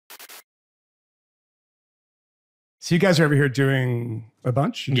So you guys are over here doing a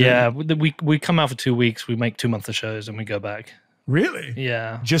bunch? Yeah, we come out for 2 weeks. We make 2 months of shows and we go back. Really?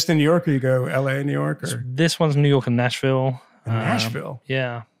 Yeah. Just in New York, or you go LA, New York? Or? This one's New York and Nashville. Nashville?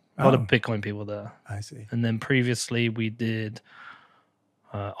 Yeah. A lot of Bitcoin people there. I see. And then previously we did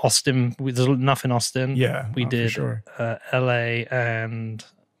Austin. There's enough in Austin. Yeah. We did for sure. LA and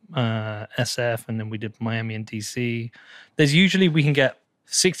SF, and then we did Miami and DC. There's usually we can get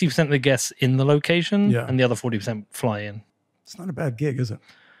 60% of the guests in the location and the other 40% fly in. It's not a bad gig, is it?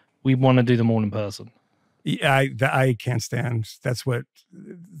 We want to do them all in person. Yeah, I can't stand. That's what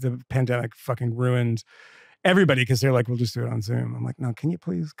the pandemic fucking ruined everybody, because they're like, we'll just do it on Zoom. I'm like, no, can you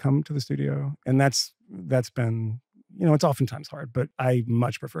please come to the studio? And that's been, it's oftentimes hard, but I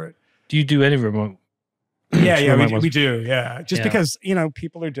much prefer it. Do you do any remote? Yeah, we do. Yeah. Just because,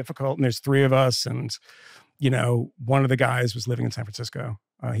 people are difficult, and there's 3 of us, and, one of the guys was living in San Francisco.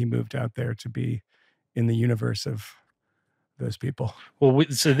 He moved out there to be in the universe of those people. Well,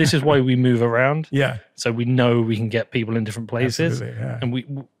 so this is why we move around. Yeah. So we know we can get people in different places. Absolutely, yeah.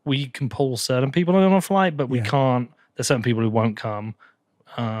 And we can pull certain people on a flight, but we can't. There's certain people who won't come.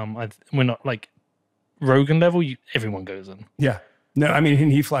 We're not like Rogan level. Everyone goes in. Yeah. No, I mean,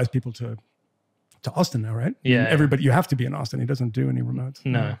 he flies people to Austin now, right? Yeah. Everybody, you have to be in Austin. He doesn't do any remotes.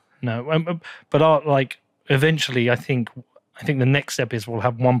 No. But eventually, I think the next step is we'll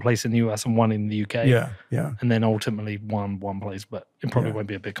have one place in the US and one in the UK. Yeah. And then ultimately one place, but it probably won't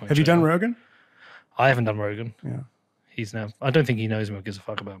be a Bitcoin. Have you done Rogan? I haven't done Rogan. Yeah. I don't think he knows me or gives a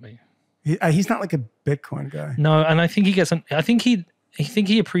fuck about me. He's not like a Bitcoin guy. No, and I think I think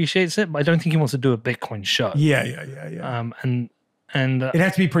he appreciates it, but I don't think he wants to do a Bitcoin show. Yeah. And it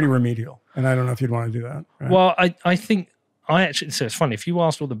has to be pretty remedial, and I don't know if you'd want to do that. Right? Well, I think so it's funny, if you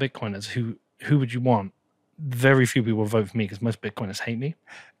asked all the Bitcoiners who would you want, very few people will vote for me, because most Bitcoiners hate me.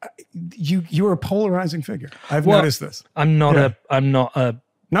 You're a polarizing figure. I've noticed this. I'm not a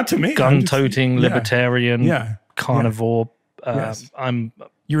not to me gun-toting libertarian carnivore. Yes.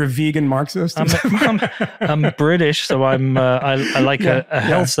 You're a vegan Marxist. I'm British, so I like a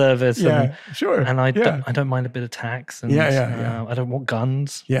health service. Yeah, sure. And I don't mind a bit of tax. And I don't want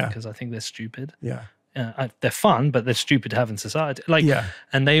guns. Because I think they're stupid. Yeah. They're fun, but they're stupid to have in society.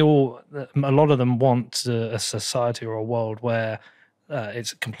 And a lot of them want a society or a world where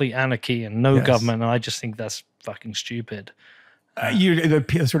it's complete anarchy and no government. And I just think that's fucking stupid.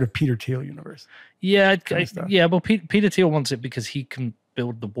 The sort of Peter Thiel universe. Yeah, well, Peter Thiel wants it because he can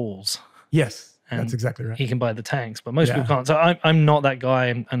build the walls. Yes, that's exactly right. He can buy the tanks, but most people can't. So I'm not that guy,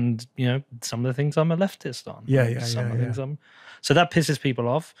 and some of the things I'm a leftist on. Some of the things so that pisses people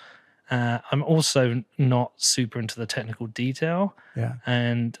off. I'm also not super into the technical detail. Yeah.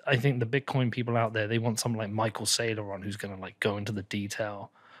 And I think the Bitcoin people out there, they want someone like Michael Saylor on who's going to go into the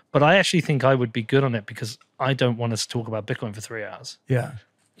detail. But I actually think I would be good on it, because I don't want us to talk about Bitcoin for 3 hours. Yeah.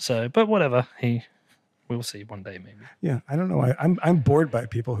 So, but whatever. We'll see one day maybe. Yeah. I don't know. I'm bored by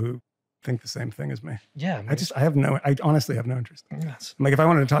people who think the same thing as me. Yeah. I honestly have no interest. Yes. Like, if I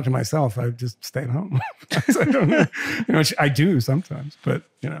wanted to talk to myself, I'd just stay at home. I don't know. Which I do sometimes, but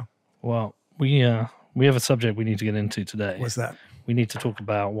Well, we have a subject we need to get into today. What's that? We need to talk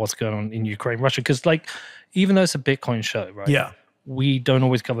about what's going on in Ukraine, Russia, because even though it's a Bitcoin show, right? Yeah. We don't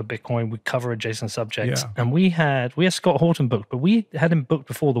always cover Bitcoin. We cover adjacent subjects. Yeah. And we had Scott Horton booked, but we had him booked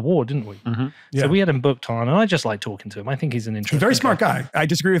before the war, didn't we? Mm-hmm. Yeah. So we had him booked on, and I just like talking to him. I think he's an interesting very smart guy. I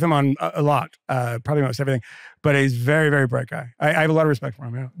disagree with him on a lot, probably most everything, but he's a very, very bright guy. I have a lot of respect for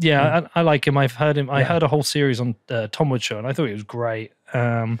him. Yeah, I like him. I've heard him. I heard a whole series on Tom Woods' show, and I thought he was great.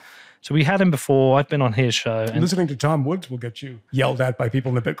 So we had him before. I've been on his show. And listening to Tom Woods will get you yelled at by people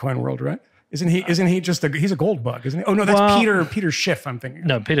in the Bitcoin world, right? Isn't he just he's a gold bug, isn't he? Oh no, that's Peter Schiff, I'm thinking.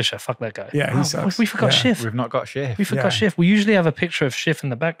 No, Peter Schiff, fuck that guy. Yeah, he sucks. We forgot Schiff. We've not got Schiff. We forgot Schiff. We usually have a picture of Schiff in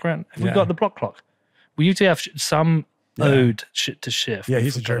the background. Have we got the block clock? We usually have some ode to Schiff. Yeah,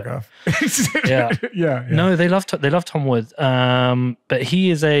 he's a jerk off. Yeah. No, they love Tom Woods. But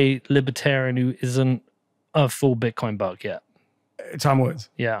he is a libertarian who isn't a full Bitcoin bug yet. Tom Woods.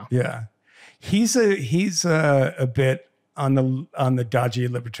 Yeah. Yeah. He's a bit on the dodgy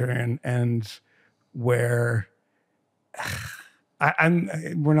libertarian end, where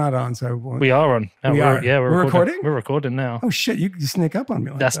we're not on, so we are on. We're recording. We're recording now. Oh shit! You sneak up on me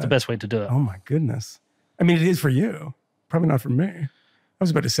like That's that. the best way to do it. Oh my goodness! I mean, it is for you, probably not for me. I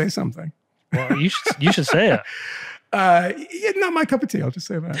was about to say something. Well, you should say it. Not my cup of tea. I'll just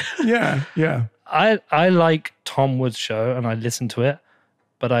say that. Yeah. I like Tom Woods' show and I listen to it,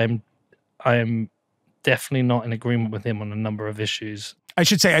 but I am definitely not in agreement with him on a number of issues. I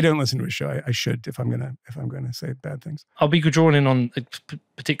should say I don't listen to his show. I should if I'm gonna say bad things. I'll be drawn in on a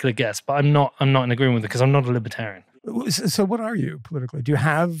particular guest, but I'm not in agreement with it because I'm not a libertarian. So what are you politically? Do you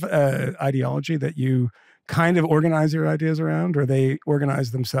have ideology that you kind of organize your ideas around, or they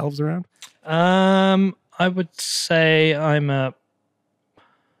organize themselves around? I would say I'm a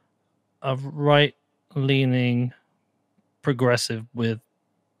right-leaning progressive with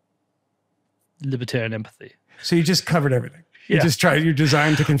libertarian empathy. So you just covered everything. You're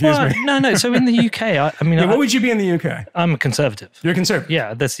designed to confuse me. No. So in the UK, I mean, what would you be in the UK? I'm a conservative. You're a conservative?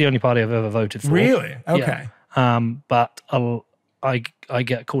 Yeah, that's the only party I've ever voted for. Really? Okay. Yeah. But I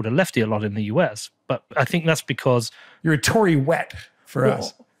get called a lefty a lot in the US, but I think that's because you're a Tory wet for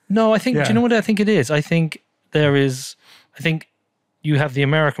us. No, I think. Do you know what I think it is? I think you have the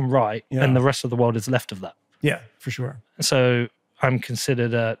American right, and the rest of the world is left of that. Yeah, for sure. So I'm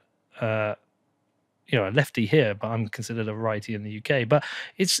considered a lefty here, but I'm considered a righty in the UK. But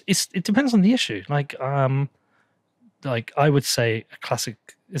it depends on the issue. Like I would say a classic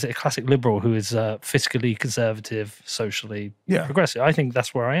liberal who is fiscally conservative, socially progressive. I think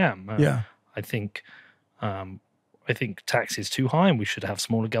that's where I am. I think tax is too high and we should have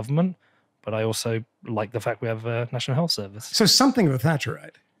smaller government. But I also like the fact we have a National Health Service. So something of a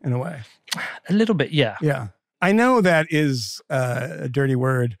Thatcherite, in a way. A little bit, yeah. Yeah. I know that is a dirty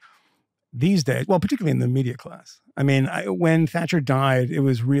word these days, well, particularly in the media class. I mean, when Thatcher died, it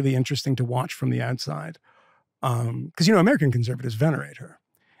was really interesting to watch from the outside. Because, American conservatives venerate her.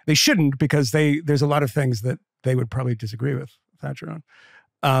 They shouldn't, because there's a lot of things that they would probably disagree with Thatcher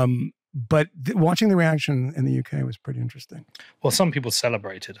on. But watching the reaction in the UK was pretty interesting. Well, some people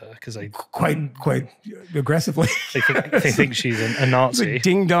celebrated her because they quite aggressively. They think she's a Nazi. Like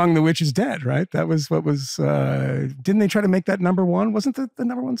Ding Dong, the Witch is Dead, right? That was what was. Didn't they try to make that number one? Wasn't the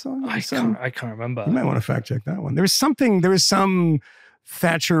number one song? I can't remember. You might want to fact check that one. There was some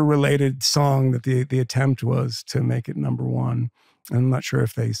Thatcher related song that the attempt was to make it number one. I'm not sure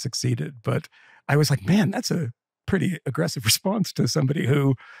if they succeeded, but I was like, man, that's a pretty aggressive response to somebody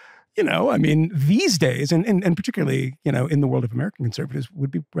who. I mean, these days, and particularly, in the world of American conservatives,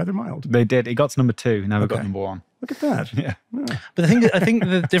 would be rather mild. They did. It got to number 2. Now we've got number 1. Look at that. Yeah. But I think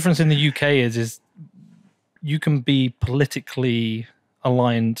the difference in the UK is you can be politically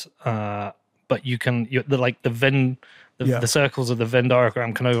aligned, but the circles of the Venn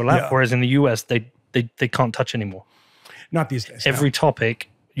diagram can overlap. Whereas in the US, they can't touch anymore. Not these days. Every topic,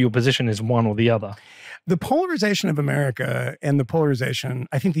 your position is one or the other. The polarization of America and the polarization,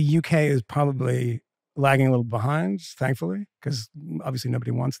 I think the UK is probably lagging a little behind, thankfully, because obviously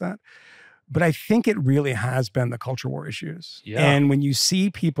nobody wants that. But I think it really has been the culture war issues. Yeah. And when you see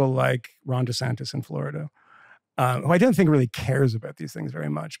people like Ron DeSantis in Florida, who I don't think really cares about these things very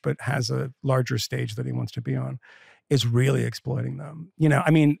much, but has a larger stage that he wants to be on, is really exploiting them. I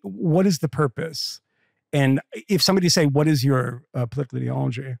mean, what is the purpose? And if somebody say, what is your political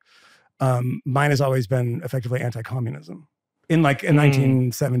ideology? Mine has always been effectively anti-communism in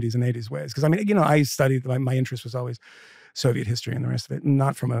 1970s and 80s ways. Because I mean, I studied, my interest was always Soviet history and the rest of it,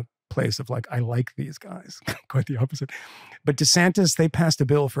 not from a place of I like these guys, quite the opposite. But DeSantis, they passed a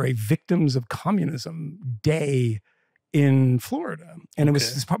bill for a Victims of Communism Day in Florida. And it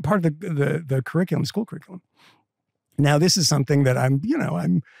was part of the curriculum, school curriculum. Now, this is something that I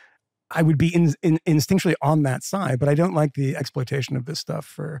would be instinctually on that side, but I don't like the exploitation of this stuff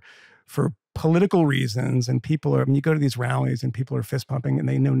for political reasons. And people are, you go to these rallies and people are fist pumping and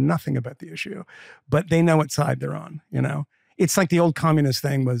they know nothing about the issue, but they know what side they're on. It's like the old communist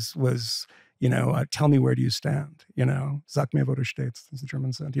thing was tell me where do you stand? Sag mir, wo du stehst, as the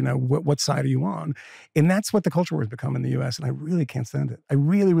German said. What side are you on? And that's what the culture war has become in the U.S. And I really can't stand it. I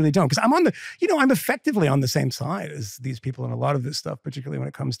really, really don't, because I'm on the, I'm effectively on the same side as these people in a lot of this stuff, particularly when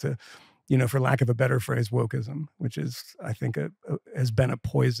it comes to, for lack of a better phrase, wokeism, which is, I think, has been a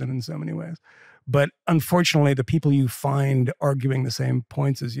poison in so many ways. But unfortunately, the people you find arguing the same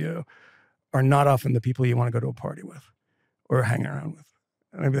points as you are not often the people you want to go to a party with or hang around with.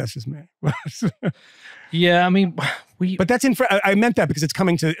 Maybe that's just me. Yeah, I mean, But that's I meant that because it's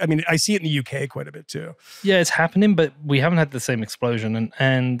coming to, I mean, I see it in the UK quite a bit too. Yeah, it's happening, but we haven't had the same explosion.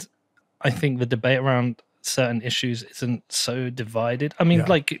 And I think the debate around certain issues isn't so divided. I mean,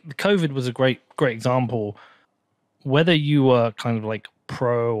 COVID was a great example. Whether you were kind of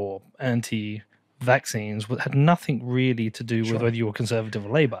pro or anti-vaccines had nothing really to do with whether you were conservative or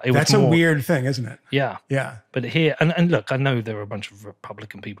Labour. That's a weird thing, isn't it? Yeah. Yeah. But here, and look, I know there were a bunch of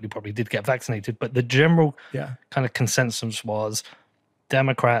Republican people who probably did get vaccinated, but the general kind of consensus was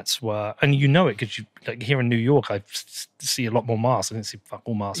Democrats were, and you know it because you like here in New York, I see a lot more masks. I didn't see fuck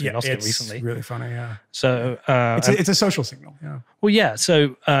all masks in Austin recently. It's really funny, yeah. So it's a social signal, yeah. Well, yeah.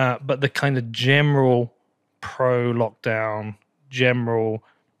 So, but the kind of general pro-lockdown, general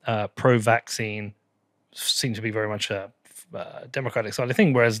pro-vaccine seemed to be very much a Democratic side of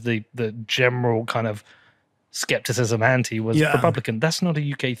thing, whereas the general kind of skepticism anti was Republican. That's not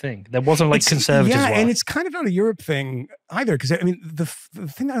a UK thing. There wasn't like conservatives. Yeah, and it's kind of not a Europe thing either. Because I mean, the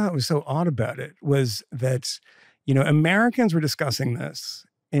thing that I thought was so odd about it was that, you know, Americans were discussing this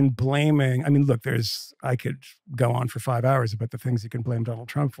and blaming. I mean, look, I could go on for 5 hours about the things you can blame Donald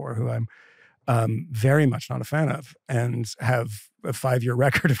Trump for, who I'm very much not a fan of and have a 5-year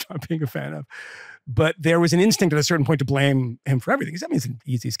record of not being a fan of. But there was an instinct at a certain point to blame him for everything. Because I mean, he's an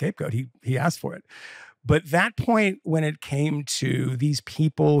easy scapegoat. He asked for it. But that point when it came to these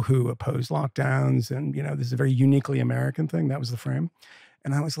people who oppose lockdowns and, you know, this is a very uniquely American thing, that was the frame.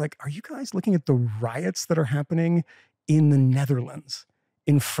 And I was like, are you guys looking at the riots that are happening in the Netherlands,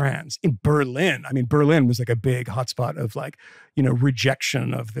 in France, in Berlin? I mean, Berlin was like a big hotspot of like, you know,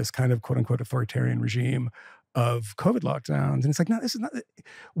 rejection of this kind of quote unquote authoritarian regime of COVID lockdowns. And it's like, no, this is not,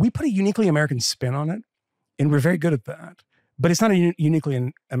 we put a uniquely American spin on it and we're very good at that. But it's not a uniquely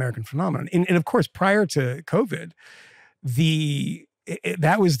an American phenomenon. And of course, prior to COVID,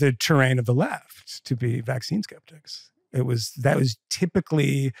 that was the terrain of the left to be vaccine skeptics. That was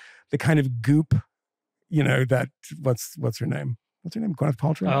typically the kind of goop, you know, that what's her name? What's her name? Gwyneth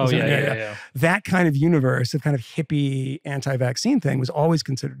Paltrow? Oh, yeah. That kind of universe of kind of hippie anti-vaccine thing was always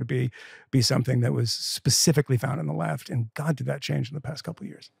considered to be something that was specifically found in the left. And God, did that change in the past couple of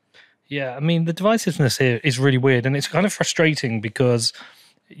years. Yeah, I mean, the divisiveness here is really weird, and it's kind of frustrating because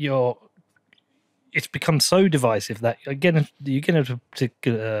it's become so divisive that again you get into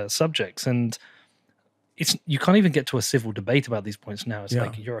particular subjects, and you can't even get to a civil debate about these points now. It's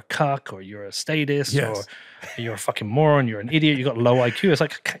like you're a cuck, or you're a statist, or you're a fucking moron, you're an idiot, you got low IQ. It's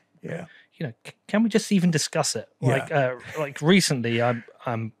like, you know, can we just even discuss it? Like recently,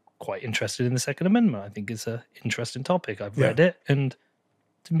 I'm quite interested in the Second Amendment. I think it's an interesting topic. I've read it, and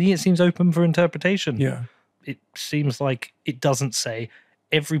to me, it seems open for interpretation. Yeah. It seems like it doesn't say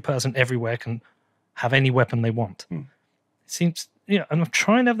every person everywhere can have any weapon they want. It seems, and I'm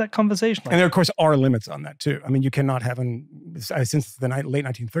trying to have that conversation. And there, of course, are limits on that, too. I mean, you cannot have, since the late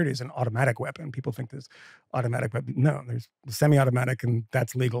 1930s, an automatic weapon. People think there's automatic weapon. No, there's semi-automatic, and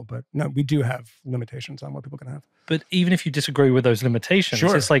that's legal. But no, we do have limitations on what people can have. But even if you disagree with those limitations,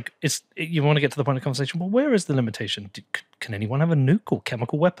 it's like, you want to get to the point of conversation, well, where is the limitation? Can anyone have a nuke or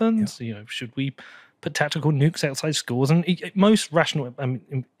chemical weapons? You know, should we put tactical nukes outside schools? And most rational, I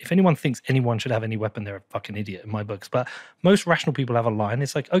mean, if anyone thinks anyone should have any weapon, they're a fucking idiot in my books. But most rational people have a line.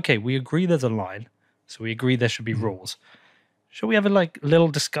 It's like, okay, we agree there's a line, so we agree there should be rules. Should we have a little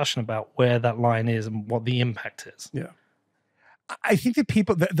discussion about where that line is and what the impact is? Yeah. I think that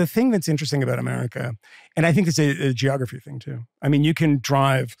people, the thing that's interesting about America, and I think it's a geography thing too. I mean, you can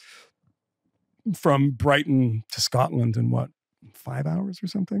drive from Brighton to Scotland in 5 hours or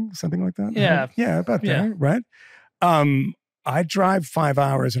something like that? Yeah, about there, right? I drive 5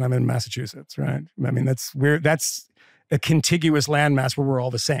 hours and I'm in Massachusetts, right? I mean, that's a contiguous landmass where we're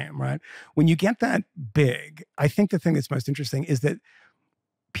all the same, right? When you get that big, I think the thing that's most interesting is that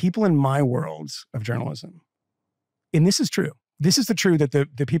people in my world of journalism, and this is true, this is the truth that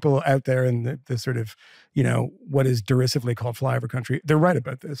the people out there in the sort of, you know, what is derisively called flyover country, they're right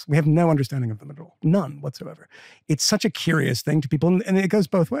about this. We have no understanding of them at all. None whatsoever. It's such a curious thing to people, and it goes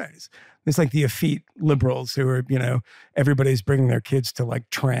both ways. It's like the effete liberals who are, you know, everybody's bringing their kids to like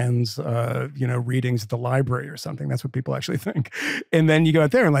trans, readings at the library or something. That's what people actually think. And then you go out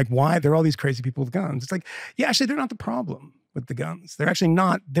there and like, why? There are all these crazy people with guns. It's like, yeah, actually, they're not the problem with the guns. They're actually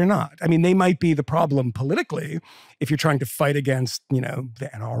not, they're not. I mean, they might be the problem politically if you're trying to fight against, you know, the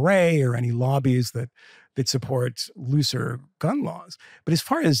NRA or any lobbies that support looser gun laws. But as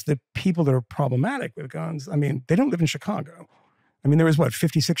far as the people that are problematic with guns, I mean, they don't live in Chicago. I mean, there was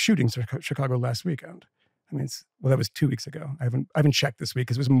 56 shootings in Chicago last weekend. I mean, that was 2 weeks ago. I haven't checked this week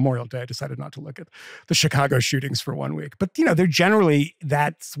because it was Memorial Day. I decided not to look at the Chicago shootings for 1 week. But, you know, they're generally,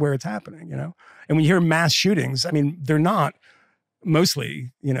 that's where it's happening, you know? And when you hear mass shootings, I mean, they're not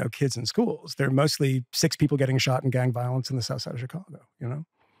mostly, you know, kids in schools. They're mostly 6 people getting shot in gang violence in the south side of Chicago, you know?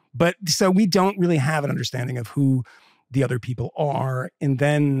 But so we don't really have an understanding of who the other people are. And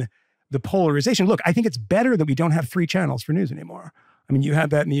then the polarization. Look, I think it's better that we don't have 3 channels for news anymore. I mean, you had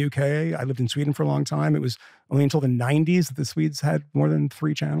that in the UK. I lived in Sweden for a long time. It was only until the 90s that the Swedes had more than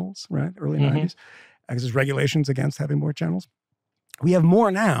 3 channels, right? Early 90s. Because there's regulations against having more channels. We have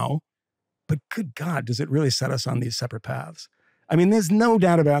more now, but good God, does it really set us on these separate paths? I mean, there's no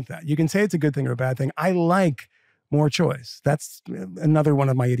doubt about that. You can say it's a good thing or a bad thing. I like more choice. That's another one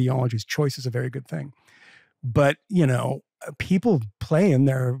of my ideologies. Choice is a very good thing. But, you know, people play in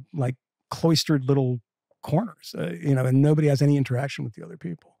their like cloistered little corners, you know, and nobody has any interaction with the other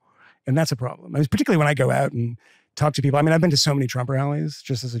people. And that's a problem. I mean, particularly when I go out and talk to people. I mean, I've been to so many Trump rallies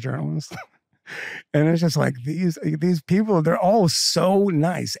just as a journalist. And it's just like these people, they're all so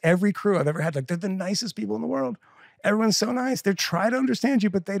nice. Every crew I've ever had, like, they're the nicest people in the world. Everyone's so nice. They try to understand you,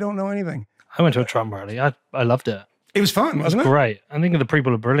 but they don't know anything. I went to a Trump rally. I loved it. It was fun, wasn't it? Great. I think the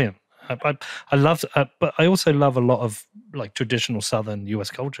people are brilliant. I loved, but I also love a lot of like traditional Southern US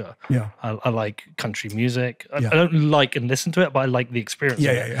culture. Yeah, I like country music. I don't like and listen to it, but I like the experience.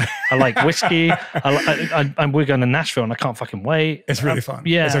 Yeah. I like whiskey. We're going to Nashville, and I can't fucking wait. It's really fun.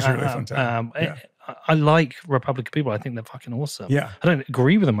 Yeah, it's actually really fun time. I like Republican people. I think they're fucking awesome. Yeah, I don't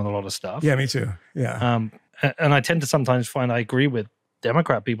agree with them on a lot of stuff. Yeah, me too. Yeah, and I tend to sometimes find I agree with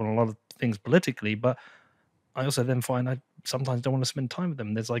Democrat people on a lot of things politically, but I also then find I sometimes don't want to spend time with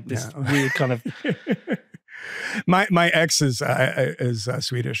them. There's like this weird kind of. My ex is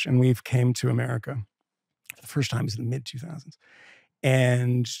Swedish, and we came to America. The first time was in the mid-2000s.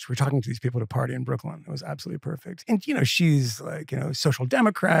 And we're talking to these people at a party in Brooklyn. It was absolutely perfect. And, you know, she's like, you know, social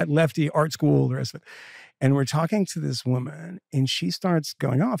democrat, lefty, art school, the rest of it. And we're talking to this woman, and she starts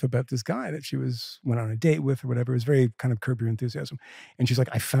going off about this guy that she went on a date with or whatever. It was very kind of Curb Your Enthusiasm. And she's like,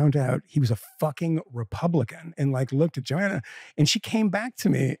 I found out he was a fucking Republican, and like looked at Joanna. And she came back to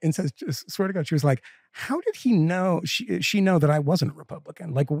me and says, just swear to God, she was like, how did he know, she know that I wasn't a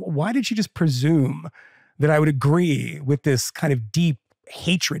Republican? Like, why did she just presume that I would agree with this kind of deep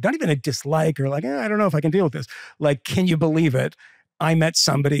hatred, not even a dislike or like, I don't know if I can deal with this. Like, can you believe it? I met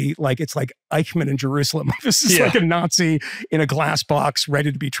somebody like, it's like Eichmann in Jerusalem. This is like a Nazi in a glass box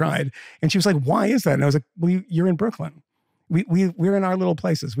ready to be tried. And she was like, why is that? And I was like, well, you're in Brooklyn. We're in our little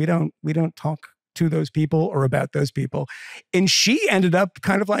places. We don't talk to those people or about those people. And she ended up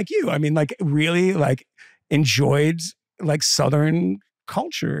kind of like you. I mean, like really like enjoyed like Southern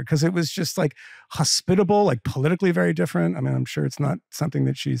culture because it was just like hospitable, like politically very different. I mean, I'm sure it's not something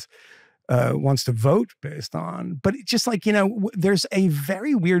that she's wants to vote based on, but it's just like, you know, there's a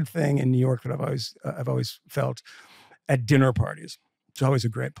very weird thing in New York that I've always felt at dinner parties. It's always a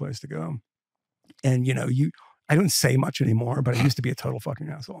great place to go. And, you know, I don't say much anymore, but I used to be a total fucking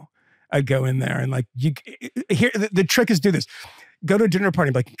asshole. I'd go in there and like, here, the trick is do this. Go to a dinner party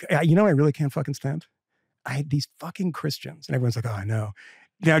and be like, you know, I really can't fucking stand. I had these fucking Christians. And everyone's like, oh, I know.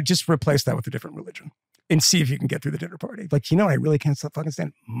 Now just replace that with a different religion and see if you can get through the dinner party. Like, you know, I really can't fucking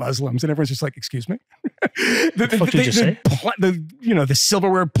stand Muslims. And everyone's just like, excuse me? What did you say? The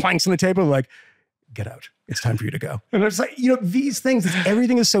silverware planks on the table, like, get out. It's time for you to go. And it's like, you know, these things,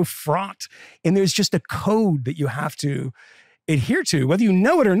 everything is so fraught. And there's just a code that you have to adhere to, whether you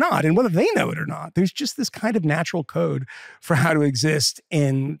know it or not, and whether they know it or not. There's just this kind of natural code for how to exist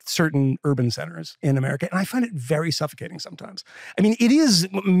in certain urban centers in America. And I find it very suffocating sometimes. I mean,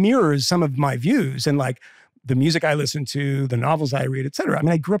 mirrors some of my views and like the music I listen to, the novels I read, et cetera. I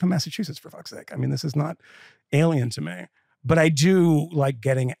mean, I grew up in Massachusetts, for fuck's sake. I mean, this is not alien to me. But I do like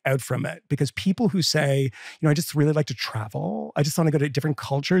getting out from it because people who say, you know, I just really like to travel. I just want to go to different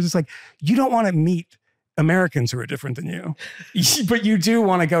cultures. It's like, you don't want to meet Americans who are different than you, but you do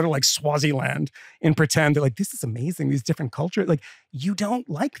want to go to like Swaziland and pretend that like, this is amazing, these different cultures. Like, you don't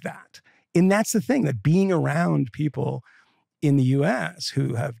like that. And that's the thing, that being around people in the US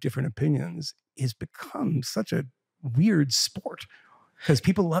who have different opinions has become such a weird sport because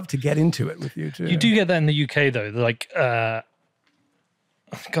people love to get into it with you too. You do get that in the UK though. Like, God,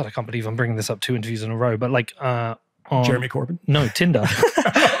 I can't believe I'm bringing this up 2 interviews in a row, but like, Jeremy Corbyn? No, Tinder.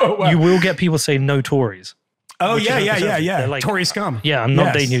 Oh, wow. You will get people say no Tories. Oh, yeah. Like, Tory scum. Yeah, I'm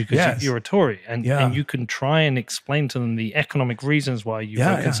not dating you because you're a Tory. And you can try and explain to them the economic reasons why you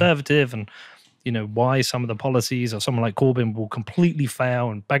vote Conservative and, you know, why some of the policies or someone like Corbyn will completely fail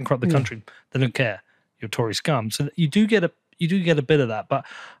and bankrupt the country. They don't care. You're Tory scum. So you do get a bit of that. But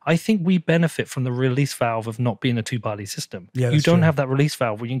I think we benefit from the release valve of not being a two-party system. Yeah, you don't have that release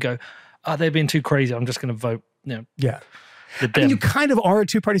valve where you can go, they're being too crazy, I'm just going to vote, you know. Yeah. I mean, you kind of are a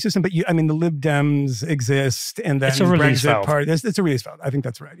two-party system, but the Lib Dems exist, and then it's a release valve. It's a release valve. I think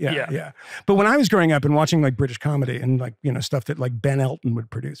that's right. Yeah. But when I was growing up and watching like British comedy and like, you know, stuff that like Ben Elton would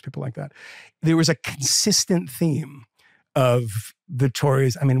produce, people like that, there was a consistent theme of the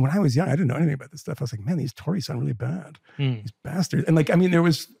Tories. I mean, when I was young, I didn't know anything about this stuff. I was like, man, these Tories sound really bad. These bastards. And like, I mean, there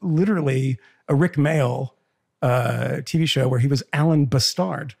was literally a Rick Mayall TV show where he was Alan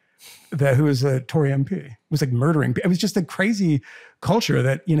Bastard, who was a Tory MP. It was like murdering. It was just a crazy culture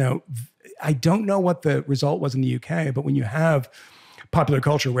that, you know, I don't know what the result was in the UK, but when you have popular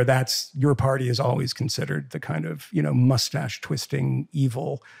culture where that's your party is always considered the kind of, mustache twisting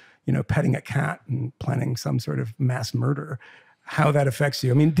evil, petting a cat and planning some sort of mass murder, how that affects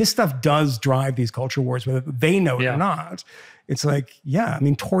you. I mean, this stuff does drive these culture wars, whether they know it or not. It's like,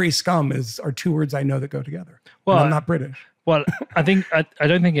 Tory scum are two words I know that go together. Well, and I'm not British. Well, I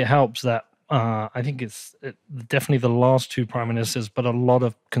don't think it helps that I think it's definitely the last two prime ministers, but a lot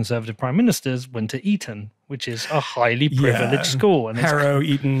of conservative prime ministers went to Eton, which is a highly privileged school. And Harrow,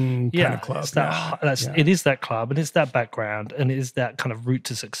 Eton kind of club. It is that club, and it's that background, and it is that kind of route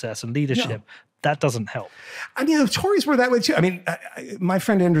to success and leadership. Yeah. That doesn't help. I mean, the Tories were that way too. I mean, my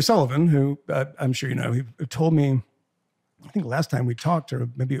friend Andrew Sullivan, who I'm sure you know, he told me, I think last time we talked, or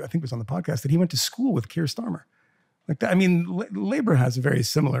maybe I think it was on the podcast, that he went to school with Keir Starmer. Like that. I mean, Labor has a very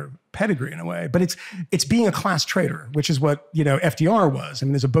similar pedigree in a way, but it's being a class traitor, which is what, FDR was. I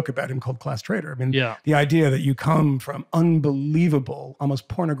mean, there's a book about him called Class Traitor. I mean, the idea that you come from unbelievable, almost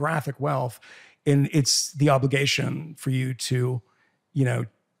pornographic wealth, and it's the obligation for you to,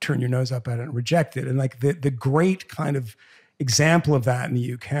 turn your nose up at it and reject it. And like the great kind of example of that in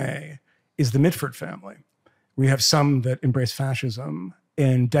the UK is the Mitford family. We have some that embrace fascism,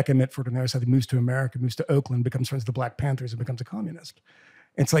 and Decca Mitford on the other side, moves to America, moves to Oakland, becomes friends with the Black Panthers, and becomes a communist.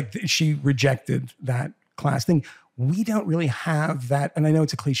 It's like she rejected that class thing. We don't really have that, and I know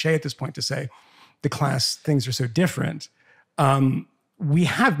it's a cliche at this point to say the class things are so different. We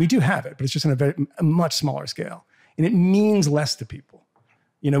do have it, but it's just on a much smaller scale, and it means less to people.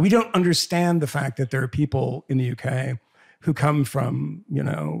 We don't understand the fact that there are people in the UK who come from,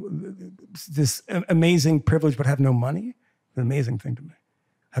 this amazing privilege but have no money. An amazing thing to me.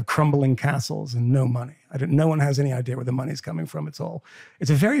 Have crumbling castles and no money. No one has any idea where the money's coming from. It's a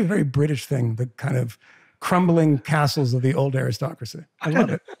very, very British thing, the kind of crumbling castles of the old aristocracy. I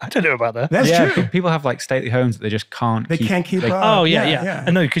love it. I don't know about that. That's true. People have like stately homes that they just can't keep up. Oh, yeah.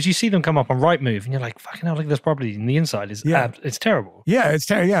 I know, because you see them come up on Rightmove and you're like, fucking hell, look at this property. And the inside is it's terrible. Yeah, it's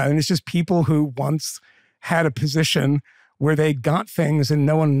terrible. Yeah, and it's just people who once had a position where they got things and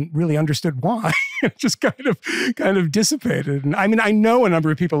no one really understood why. It just kind of dissipated. And I mean, I know a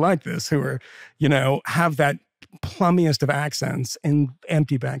number of people like this who are, have that plummiest of accents and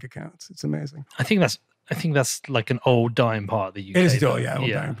empty bank accounts. It's amazing. I think that's like an old dying part of the UK. It is still, old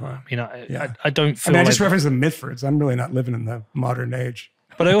dying part. I don't feel I just referenced the Mitfords. I'm really not living in the modern age.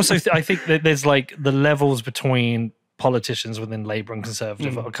 But I also I think that there's like the levels between politicians within Labour and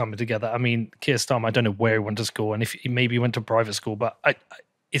Conservative are coming together. I mean, Keir Starmer, I don't know where he went to school, and if he maybe went to private school, but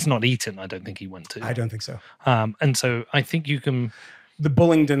it's not Eton. I don't think he went to. I don't think so. And so I think you can the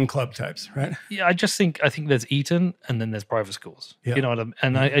Bullingdon Club types, right? Yeah, I think there's Eton and then there's private schools. Yeah. You know what I mean?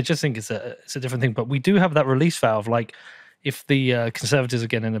 And I just think it's a different thing. But we do have that release valve. Like if the Conservatives are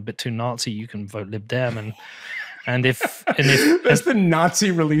getting a bit too Nazi, you can vote Lib Dem and if that's the Nazi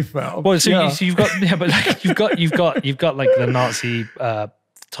relief valve. Well, so you've got you've got like the Nazi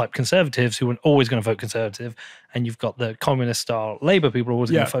type conservatives who are always going to vote conservative, and you've got the communist style Labour people who are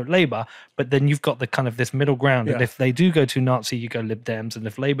always going to vote Labour. But then you've got the kind of this middle ground, and if they do go too Nazi, you go Lib Dems, and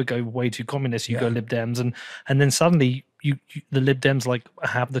if Labour go way too communist, you go Lib Dems, and then suddenly you the Lib Dems like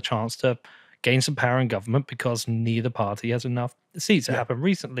have the chance to gain some power in government because neither party has enough seats. It happened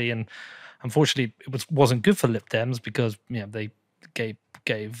recently, and unfortunately, it wasn't good for Lib Dems because they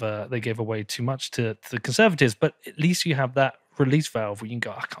gave away too much to the Conservatives. But at least you have that release valve where you can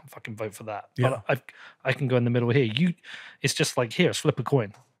go, I can't fucking vote for that. Yeah. But I can go in the middle here. It's just like here, flip a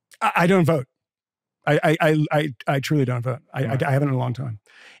coin. I don't vote. I truly don't vote. I haven't in a long time.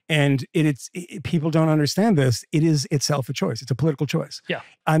 And people don't understand this. It is itself a choice. It's a political choice. Yeah.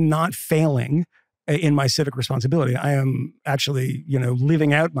 I'm not failing in my civic responsibility. I am actually,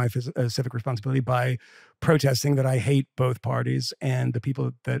 living out my civic responsibility by protesting that I hate both parties and the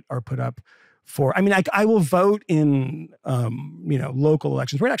people that are put up for. I mean, I will vote in, local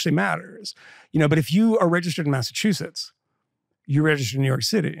elections where it actually matters. But if you are registered in Massachusetts, you're registered in New York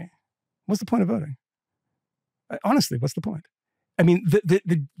City, what's the point of voting? Honestly, what's the point? I mean,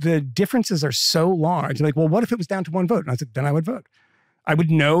 the differences are so large. Like, well, what if it was down to one vote? And I said, then I would vote. I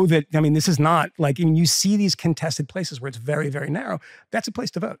would know that, this is not like, you see these contested places where it's very, very narrow. That's a place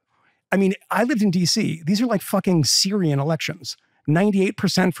to vote. I mean, I lived in DC. These are like fucking Syrian elections.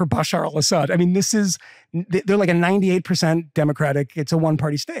 98% for Bashar al-Assad. I mean, they're like a 98% Democratic. It's a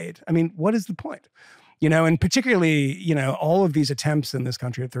one-party state. I mean, what is the point? And particularly, all of these attempts in this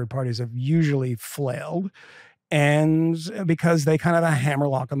country at third parties have usually flailed. And because they kind of have a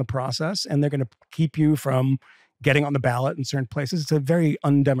hammerlock on the process and they're going to keep you from getting on the ballot in certain places. It's a very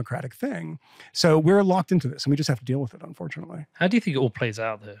undemocratic thing. So we're locked into this and we just have to deal with it, unfortunately. How do you think it all plays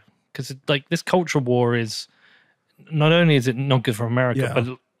out though? because like this culture war is not only is it not good for America,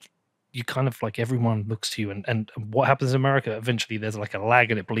 but you kind of like everyone looks to you, and what happens in America, eventually there's like a lag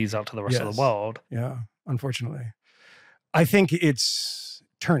and it bleeds out to the rest of the world. Yeah, unfortunately. I think it's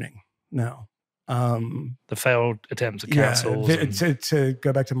turning now. The failed attempts at councils. To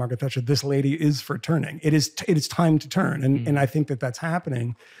go back to Margaret Thatcher, this lady is for turning. It is time to turn. And I think that that's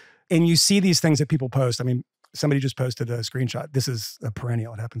happening. And you see these things that people post. I mean, somebody just posted a screenshot. This is a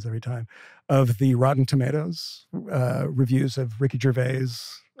perennial. It happens every time. Of the Rotten Tomatoes reviews of Ricky Gervais'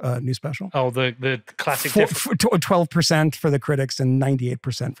 new special. Oh, the classic 12% for the critics and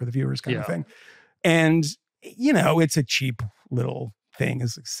 98% for the viewers kind of thing. And, you know, it's a cheap little thing.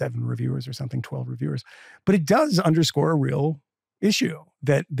 It's like 7 reviewers or something, 12 reviewers. But it does underscore a real issue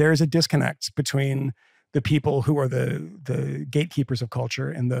that there's a disconnect between the people who are the gatekeepers of culture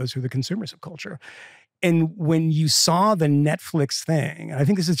and those who are the consumers of culture. And when you saw the Netflix thing, and I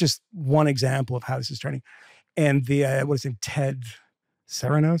think this is just one example of how this is turning, and the, what is it, Ted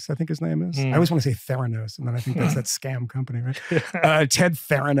Theranos, I think his name is. I always want to say Theranos, and then I think that's that scam company, right? Ted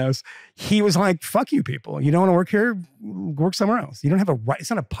Theranos. He was like, fuck you people. You don't want to work here? Work somewhere else. You don't have a right. It's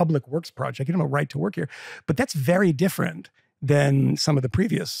not a public works project. You don't have a right to work here. But that's very different than some of the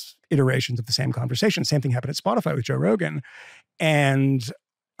previous iterations of the same conversation. Same thing happened at Spotify with Joe Rogan. And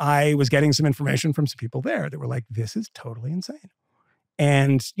I was getting some information from some people there that were like, this is totally insane.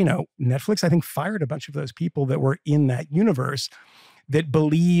 And, you know, Netflix, I think, fired a bunch of those people that were in that universe that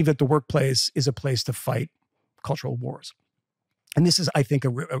believe that the workplace is a place to fight cultural wars. And this is, I think,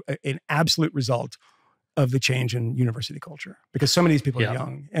 an absolute result of the change in university culture, because so many of these people are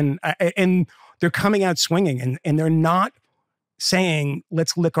young and they're coming out swinging, and they're not saying,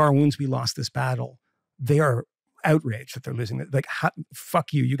 let's lick our wounds, we lost this battle. They are outraged that they're losing it. Like,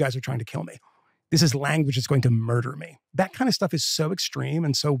 fuck you, you guys are trying to kill me. This is language that's going to murder me. That kind of stuff is so extreme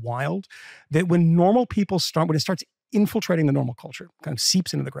and so wild that when normal people when it starts infiltrating the normal culture, kind of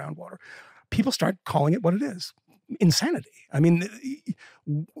seeps into the groundwater, people start calling it what it is. Insanity. I mean,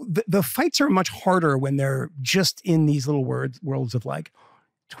 the fights are much harder when they're just in these little worlds of like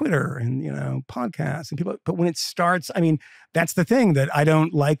Twitter and, you know, podcasts and people. But when it starts, I mean, that's the thing that I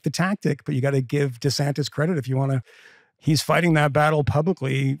don't like the tactic, but you got to give DeSantis credit if you want to. He's fighting that battle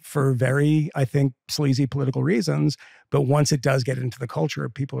publicly for very, I think, sleazy political reasons. But once it does get into the culture,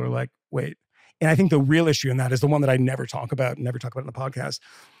 people are like, wait. And I think the real issue in that is the one that I never talk about in the podcast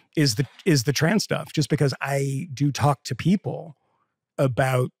is the trans stuff. Just because I do talk to people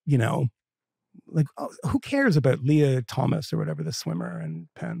about, you know, like, oh, who cares about Leah Thomas or whatever, the swimmer in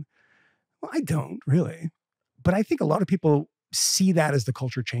Penn? Well, I don't really. But I think a lot of people see that as the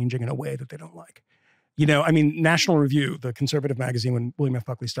culture changing in a way that they don't like. You know, I mean, National Review, the conservative magazine, when William F.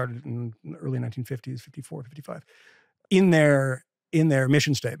 Buckley started in the early 1950s, 54, 55, in their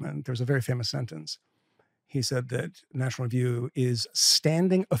mission statement, there was a very famous sentence. He said that National Review is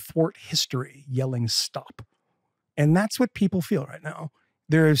standing athwart history, yelling stop. And that's what people feel right now.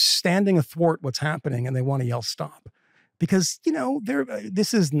 They're standing athwart what's happening and they want to yell stop. Because, you know,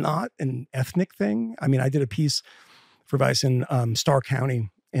 this is not an ethnic thing. I mean, I did a piece for Vice in Starr County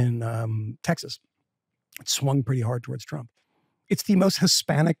in Texas. It swung pretty hard towards Trump. It's the most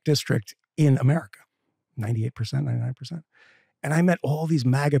Hispanic district in America, 98%, 99%. And I met all these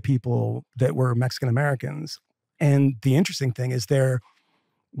MAGA people that were Mexican Americans. And the interesting thing is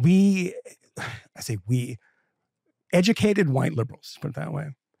educated white liberals, put it that way,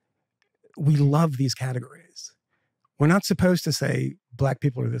 we love these categories. We're not supposed to say black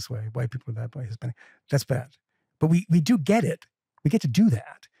people are this way, white people are that way, Hispanic. That's bad. But we do get it. We get to do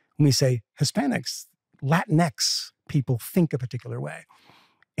that. When we say Hispanics, Latinx people think a particular way.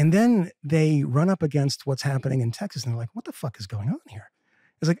 And then they run up against what's happening in Texas and they're like, what the fuck is going on here?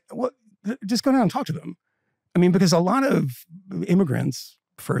 It's like, what? Just go down and talk to them. I mean, because a lot of immigrants,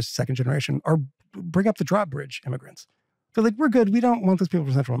 first, second generation, bring up the drawbridge immigrants. They're like, we're good. We don't want those people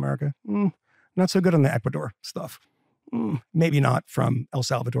from Central America. Not so good on the Ecuador stuff. Maybe not from El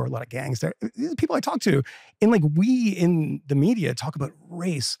Salvador, a lot of gangs there. These are people I talk to. And like, we in the media talk about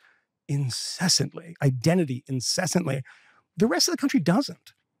race incessantly, identity incessantly. The rest of the country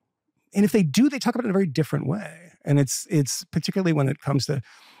doesn't. And if they do, they talk about it in a very different way. And it's particularly when it comes to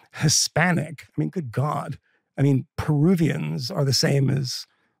Hispanic. I mean, good God. I mean, Peruvians are the same as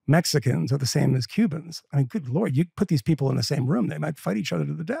Mexicans, are the same as Cubans. I mean, good Lord, you put these people in the same room, they might fight each other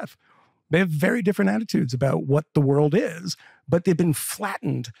to the death. They have very different attitudes about what the world is, but they've been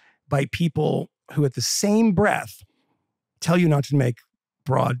flattened by people who at the same breath tell you not to make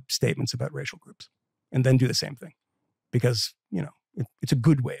broad statements about racial groups and then do the same thing. Because, you know, it's a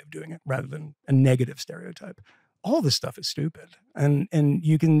good way of doing it rather than a negative stereotype. all this stuff is stupid. And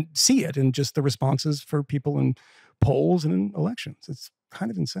you can see it in just the responses for people in polls and in elections. It's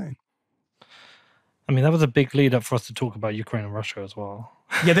kind of insane. I mean, that was a big lead up for us to talk about Ukraine and Russia as well.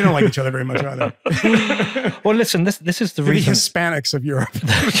 Yeah, they don't like each other very much either. Well, listen, this is the reason. The Hispanics of Europe.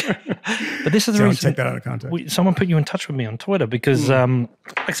 But this is the reason. Take that out of context. Someone put you in touch with me on Twitter because, like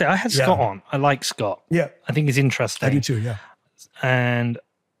I say, I had Scott on. I like Scott. Yeah. I think he's interesting. I do too, yeah. And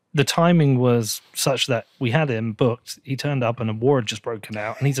the timing was such that we had him booked. He turned up and a war had just broken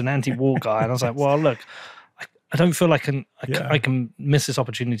out, and he's an anti-war guy. And I was like, well, look, I don't feel like I can miss this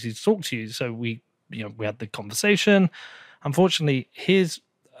opportunity to talk to you. So we had the conversation. Unfortunately, his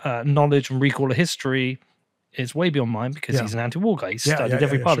knowledge and recall of history is way beyond mine because he's an anti-war guy. He's studied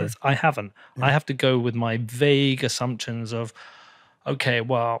every part of this. I haven't. Yeah. I have to go with my vague assumptions of, okay,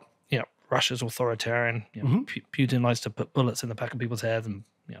 well, Russia's authoritarian. Putin likes to put bullets in the back of people's heads and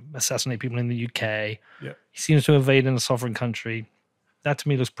assassinate people in the UK. Yeah. He seems to invade in a sovereign country. That to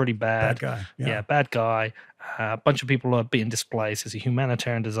me looks pretty bad. Bad guy. Yeah, bad guy. A bunch of people are being displaced. It's a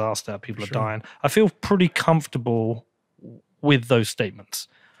humanitarian disaster. People are dying. I feel pretty comfortable with those statements.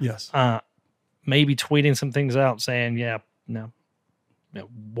 Yes. Maybe tweeting some things out saying,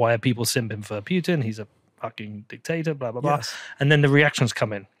 why are people simping for Putin? He's a fucking dictator, blah, blah, blah. Yes. And then the reactions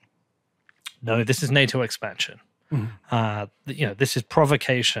come in. No, this is NATO expansion. This is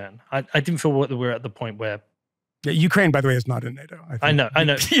provocation. I didn't feel we're at the point where... Yeah, Ukraine, by the way, is not in NATO. I know.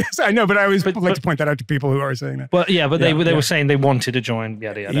 Yes, I know, but I always like to point that out to people who are saying that. Well, yeah, but they were saying they wanted to join,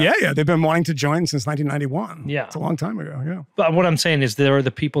 yada, yada. Yeah, they've been wanting to join since 1991. Yeah. It's a long time ago, yeah. But what I'm saying is there are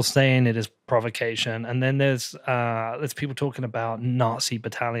the people saying it is provocation, and then there's people talking about Nazi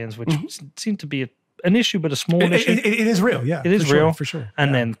battalions, which seem to be an issue, but a small issue. It is real, yeah. It is real. For sure.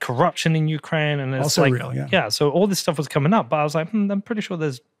 And then corruption in Ukraine. And it's also real, yeah. Yeah, so all this stuff was coming up, but I was like, I'm pretty sure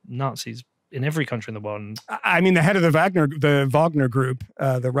there's Nazis in every country in the world. I mean, the head of the Wagner group,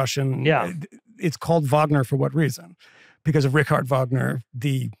 the Russian, it's called Wagner for what reason? Because of Richard Wagner,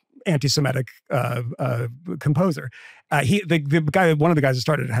 the anti-Semitic composer. The guy, one of the guys that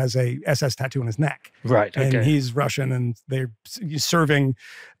started it, has a SS tattoo on his neck. Right. And he's Russian, and they're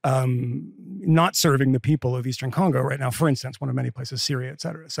not serving the people of Eastern Congo right now. For instance, one of many places, Syria, et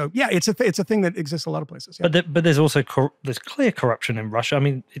cetera. So yeah, it's a thing that exists a lot of places. Yeah. But there's also there's clear corruption in Russia. I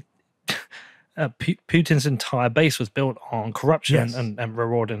mean, Putin's entire base was built on corruption and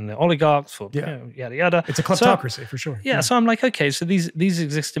rewarding the oligarchs for yada yada. It's a kleptocracy for sure. Yeah, so I'm like, okay, so these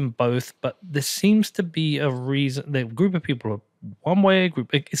exist in both, but there seems to be a reason. The group of people are one way.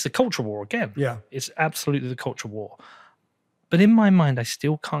 It's the culture war again. Yeah, it's absolutely the culture war. But in my mind, I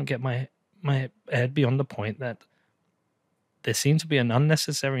still can't get my head beyond the point that there seems to be an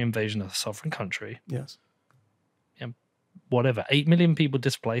unnecessary invasion of a sovereign country. Yes. Whatever, 8 million people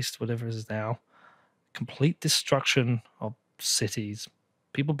displaced, whatever it is now, complete destruction of cities,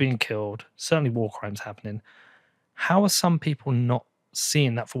 people being killed, certainly war crimes happening. How are some people not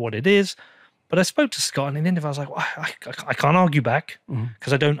seeing that for what it is? But I spoke to Scott, and in the end of it, I was like, well, I can't argue back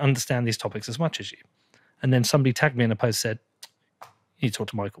because I don't understand these topics as much as you. And then somebody tagged me in a post, said, you need to talk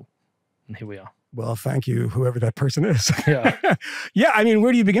to Michael. And here we are. Well, thank you, whoever that person is. Yeah. Yeah, I mean,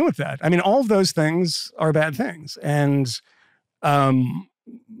 where do you begin with that? I mean, all of those things are bad things. And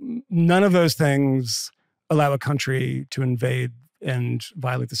none of those things allow a country to invade and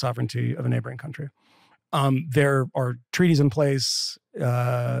violate the sovereignty of a neighboring country. There are treaties in place,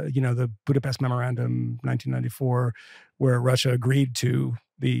 the Budapest Memorandum, 1994, where Russia agreed to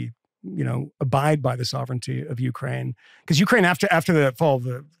abide by the sovereignty of Ukraine. Because Ukraine, after the fall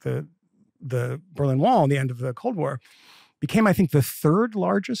of the Berlin Wall and the end of the Cold War, became, I think, the third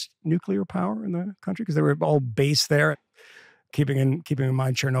largest nuclear power in the country because they were all based there, keeping in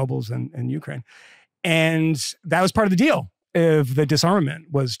mind Chernobyl's and Ukraine. And that was part of the deal of the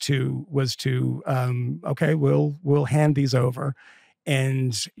disarmament was to okay, we'll hand these over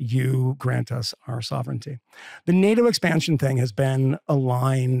and you grant us our sovereignty. The NATO expansion thing has been a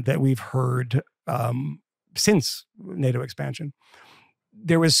line that we've heard since NATO expansion.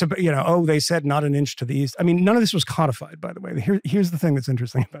 There was, they said not an inch to the east. I mean, none of this was codified, by the way. Here's the thing that's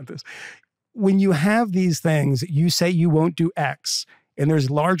interesting about this. When you have these things, you say you won't do X, and there's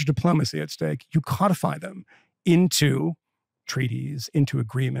large diplomacy at stake, you codify them into treaties, into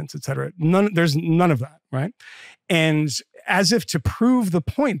agreements, et cetera. There's none of that, right? And as if to prove the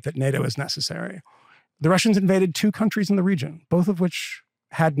point that NATO is necessary, the Russians invaded 2 countries in the region, both of which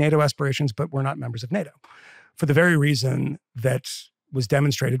had NATO aspirations but were not members of NATO, for the very reason that was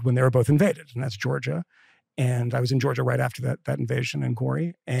demonstrated when they were both invaded, and that's Georgia. And I was in Georgia right after that invasion in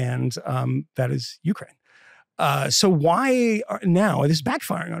Gori, and that is Ukraine. So why now? This is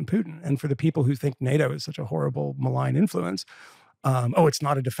backfiring on Putin. And for the people who think NATO is such a horrible, malign influence, it's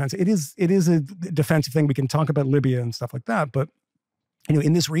not a defense. It is a defensive thing. We can talk about Libya and stuff like that. But,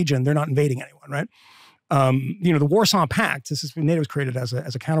 in this region, they're not invading anyone, right? The Warsaw Pact, NATO was created as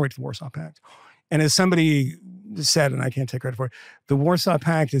a counterweight to the Warsaw Pact. And as somebody said, and I can't take credit for it, the Warsaw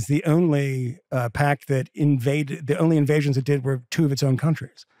Pact is the only pact that the only invasions it did were two of its own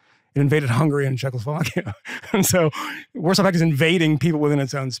countries. It invaded Hungary and Czechoslovakia. And so Warsaw Pact is invading people within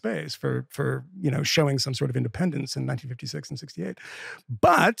its own space for showing some sort of independence in 1956 and 68.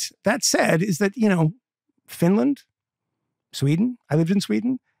 But that said, is that, Finland, Sweden, I lived in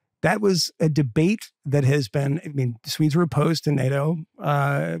Sweden. That was a debate that has been, Swedes were opposed to NATO,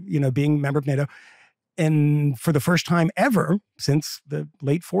 being a member of NATO. And for the first time ever since the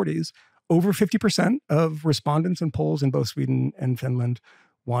late 40s, over 50% of respondents and polls in both Sweden and Finland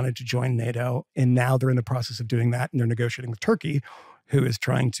wanted to join NATO. And now they're in the process of doing that. And they're negotiating with Turkey, who is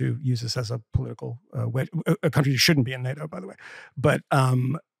trying to use this as a political wedge, a country that shouldn't be in NATO, by the way. But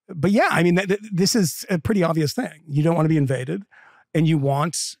yeah, this is a pretty obvious thing. You don't want to be invaded, and you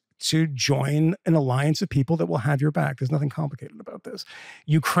want to join an alliance of people that will have your back. There's nothing complicated about this.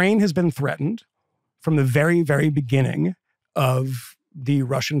 Ukraine has been threatened from the very, very beginning of the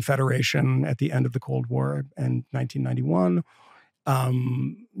Russian Federation at the end of the Cold War in 1991.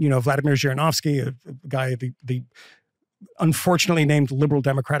 Vladimir Zhirinovsky, a guy of the unfortunately named Liberal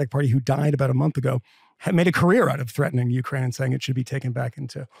Democratic Party who died about a month ago, had made a career out of threatening Ukraine and saying it should be taken back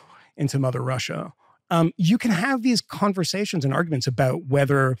into Mother Russia. You can have these conversations and arguments about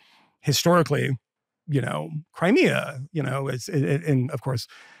whether historically, Crimea, and of course,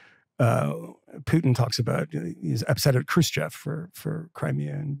 Putin talks about he's upset at Khrushchev for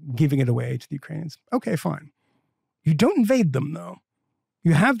Crimea and giving it away to the Ukrainians. Okay, fine. You don't invade them, though.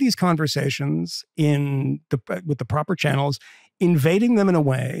 You have these conversations with the proper channels. Invading them in a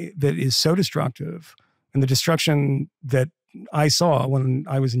way that is so destructive, and the destruction that I saw when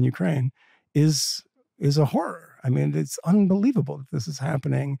I was in Ukraine is a horror. It's unbelievable that this is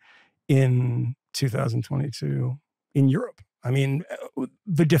happening in 2022 in Europe.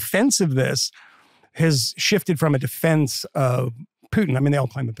 The defense of this has shifted from a defense of Putin. They all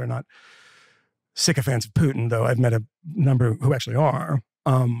claim that they're not sycophants of Putin, though I've met a number who actually are.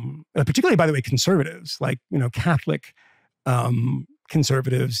 Particularly, by the way, conservatives, like, Catholic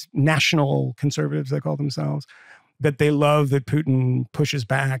conservatives, national conservatives, they call themselves, that they love that Putin pushes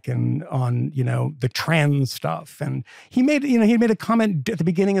back and on, the trans stuff. And he made a comment at the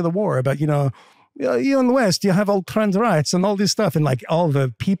beginning of the war about, you in the West, you have all trans rights and all this stuff. And like all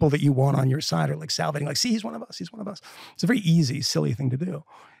the people that you want on your side are like salivating, like, see, he's one of us. He's one of us. It's a very easy, silly thing to do.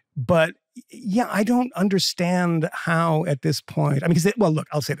 But yeah, I don't understand how at this point, look,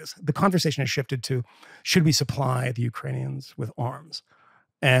 I'll say this. The conversation has shifted to, should we supply the Ukrainians with arms?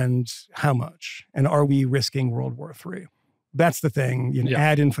 And how much? And are we risking World War III? That's the thing,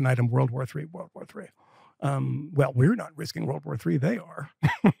 ad infinitum, World War III, World War III. Well, we're not risking World War III. They are.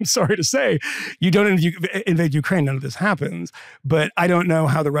 I'm sorry to say. You don't invade Ukraine, none of this happens. But I don't know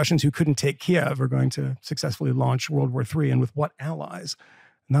how the Russians who couldn't take Kiev are going to successfully launch World War III, and with what allies.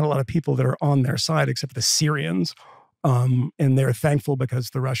 Not a lot of people that are on their side except the Syrians. And they're thankful because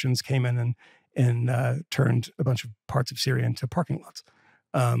the Russians came in and turned a bunch of parts of Syria into parking lots.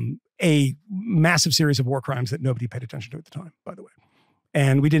 A massive series of war crimes that nobody paid attention to at the time, by the way.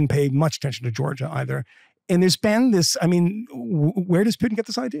 And we didn't pay much attention to Georgia either. And there's been this, where does Putin get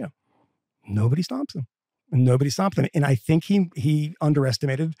this idea? Nobody stops him. Nobody stopped him. And I think he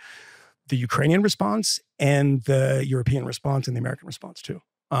underestimated the Ukrainian response and the European response and the American response too.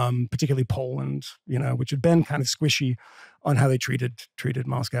 Particularly Poland, which had been kind of squishy on how they treated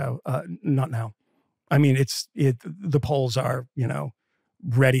Moscow. Not now. The Poles are,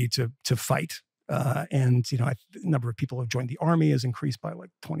 ready to fight. And the number of people who have joined the army has increased by like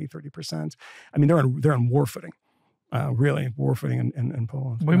 20-30%. They're on war footing, really war footing in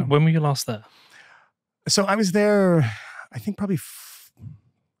Poland. When were you last there? So I was there, I think probably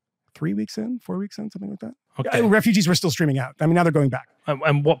 4 weeks in, something like that. Okay. Refugees were still streaming out. Now they're going back.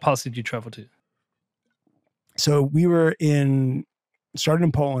 And what parts did you travel to? So we started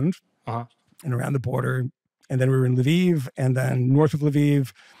in Poland and around the border, and then we were in Lviv, and then north of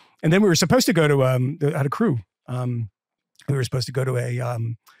Lviv, and then we were supposed to go to had a crew. We were supposed to go to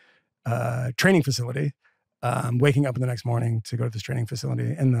a training facility. Waking up in the next morning to go to this training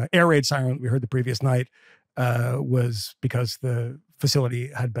facility, and the air raid siren we heard the previous night was because the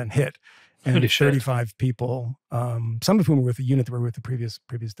facility had been hit. and 35 people, some of whom were with the unit that were with the previous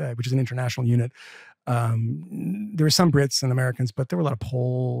day, which is an international unit. There were some Brits and Americans, but there were a lot of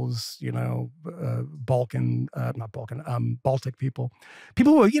Poles, Baltic people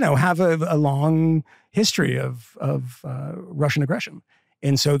who, have a long history of Russian aggression.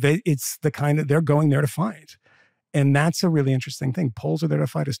 And so they're going there to fight. And that's a really interesting thing. Poles are there to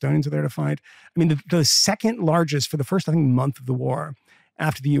fight. Estonians are there to fight. I mean, the second largest, for the first, I think, month of the war,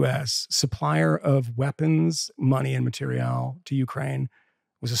 after the U.S., supplier of weapons, money, and material to Ukraine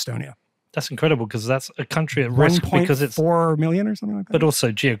was Estonia. That's incredible, because that's a country at risk because it's 4 million or something like that. But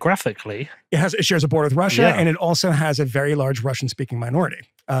also geographically, it shares a border with Russia, and it also has a very large Russian-speaking minority,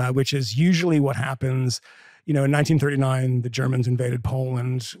 which is usually what happens. In 1939, the Germans invaded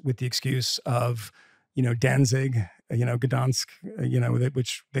Poland with the excuse of Danzig, Gdansk,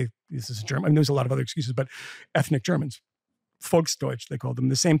 this is German. I mean, there's a lot of other excuses, but ethnic Germans, Volksdeutsch, they called them.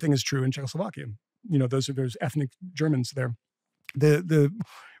 The same thing is true in Czechoslovakia. There's ethnic Germans there. The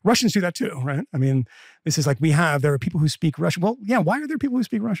Russians do that too, right? I mean, this is like there are people who speak Russian. Well, yeah, why are there people who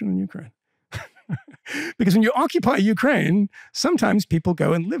speak Russian in Ukraine? Because when you occupy Ukraine, sometimes people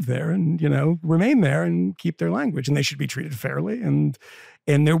go and live there and, remain there and keep their language, and they should be treated fairly. And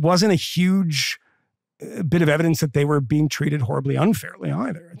there wasn't a huge bit of evidence that they were being treated horribly unfairly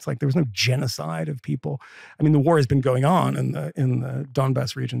either. It's like there was no genocide of people. I mean, the war has been going on in the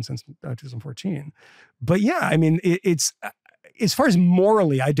Donbass region since 2014. But yeah, I mean, it's as far as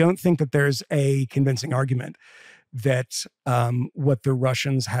morally, I don't think that there's a convincing argument that what the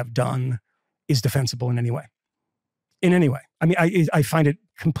Russians have done is defensible in any way. In any way. I mean, I find it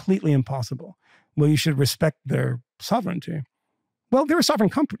completely impossible. Well, you should respect their sovereignty. Well, they're a sovereign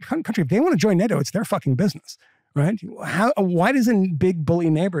country. If they want to join NATO, it's their fucking business, right? Why doesn't big bully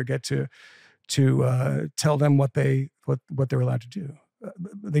neighbor get to tell them what they're allowed to do?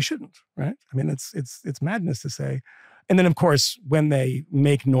 They shouldn't, right? I mean, it's madness to say. And then, of course, when they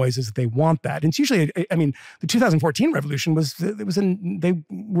make noises, they want that. And it's usually, I mean, the 2014 revolution they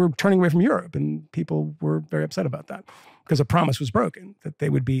were turning away from Europe, and people were very upset about that because a promise was broken that they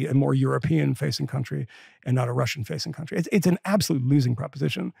would be a more European-facing country and not a Russian-facing country. It's an absolute losing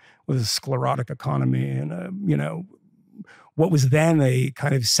proposition with a sclerotic economy and what was then a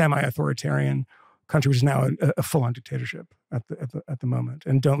kind of semi-authoritarian country, which is now a full-on dictatorship at the moment.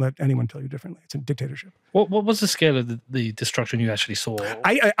 And don't let anyone tell you differently. It's a dictatorship. What was the scale of the destruction you actually saw?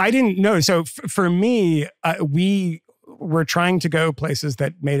 I didn't know. So for me, we were trying to go places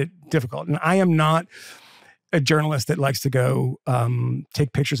that made it difficult. And I am not a journalist that likes to go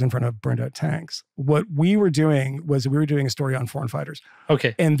take pictures in front of burned out tanks. What we were doing was we were doing a story on foreign fighters.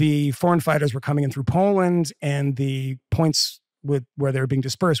 Okay. And the foreign fighters were coming in through Poland, and the points where they were being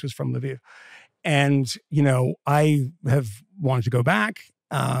dispersed was from Lviv. And, I have wanted to go back,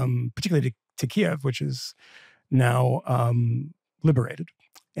 particularly to Kiev, which is now liberated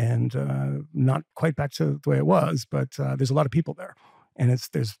and not quite back to the way it was, but there's a lot of people there. And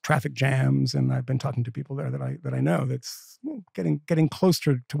there's traffic jams, and I've been talking to people there that I know that's getting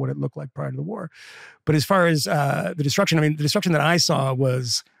closer to what it looked like prior to the war. But as far as the destruction, I mean, the destruction that I saw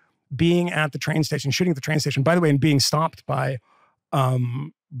was being at the train station, shooting at the train station, by the way, and being stopped by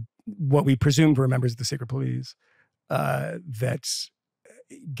what we presumed were members of the secret police that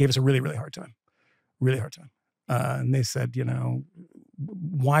gave us a really, really hard time. Really hard time. And they said,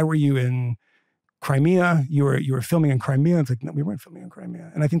 why were you in Crimea? You were filming in Crimea. It's like, no, we weren't filming in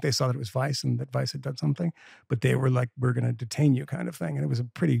Crimea. And I think they saw that it was Vice and that Vice had done something, but they were like, we're going to detain you kind of thing. And it was a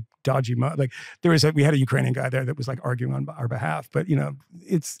pretty dodgy, we had a Ukrainian guy there that was like arguing on our behalf, but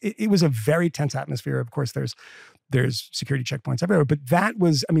it was a very tense atmosphere. Of course, there's security checkpoints everywhere, but that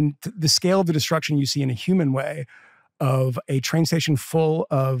was, I mean, the scale of the destruction you see in a human way of a train station full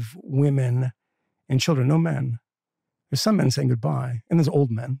of women and children, no men. There's some men saying goodbye, and there's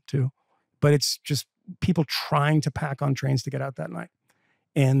old men too. But it's just people trying to pack on trains to get out that night.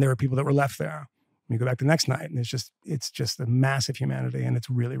 And there were people that were left there. You go back the next night, and it's just a massive humanity, and it's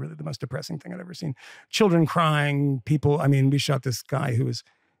really, really the most depressing thing I've ever seen. Children crying, people. I mean, we shot this guy who was,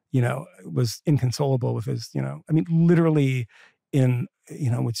 was inconsolable with his, literally in,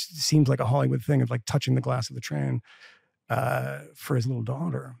 which seems like a Hollywood thing of like touching the glass of the train for his little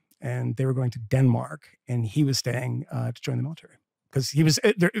daughter. And they were going to Denmark, and he was staying to join the military because he was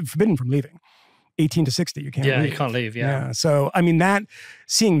forbidden from leaving. 18 to 60, you can't leave. Yeah, you can't leave, yeah. So, I mean,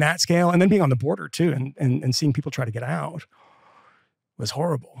 seeing that scale, and then being on the border too, and seeing people try to get out was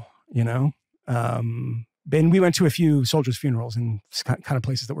horrible, And we went to a few soldiers' funerals and kind of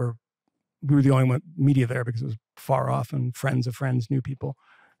places that we were the only media there because it was far off, and friends of friends knew people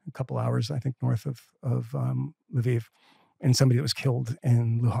a couple hours, I think, north of Lviv, and somebody that was killed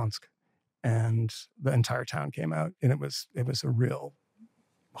in Luhansk. and the entire town came out, and it was a real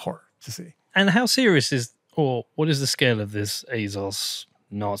horror to see. And how serious or what is the scale of this Azov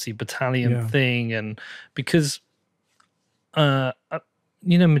Nazi battalion thing? And because,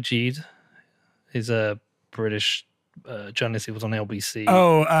 Majid is a British journalist. He was on LBC.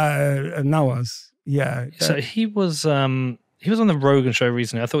 Oh, Nawaz. Yeah. So he was on the Rogan show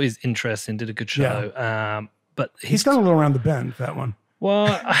recently. I thought he was interesting, did a good show. Yeah. But he's gone a little around the bend, that one.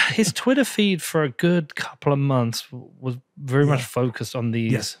 Well, his Twitter feed for a good couple of months was very much focused on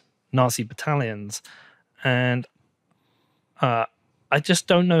these Nazi battalions. And I just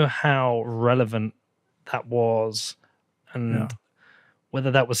don't know how relevant that was and whether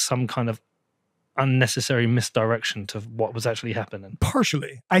that was some kind of unnecessary misdirection to what was actually happening.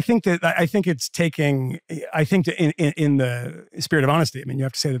 Partially. I think it's taking, in the spirit of honesty, I mean, you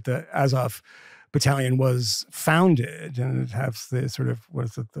have to say that the Azov Battalion was founded, and it has the sort of,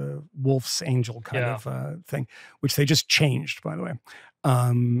 the Wolf's Angel kind of thing, which they just changed, by the way,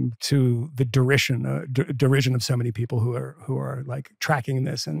 to the derision of so many people who are like tracking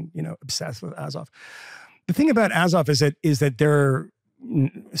this and, obsessed with Azov. The thing about Azov is that there are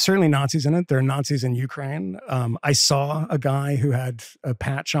certainly Nazis in it. There are Nazis in Ukraine. I saw a guy who had a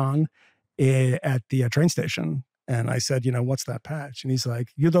patch on at the train station. And I said, what's that patch? And he's like,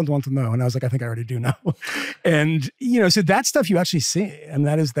 you don't want to know. And I was like, I think I already do know. And, so that stuff you actually see, and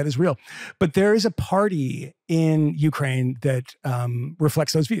that is real. But there is a party in Ukraine that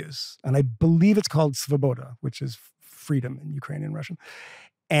reflects those views. And I believe it's called Svoboda, which is freedom in Ukrainian Russian.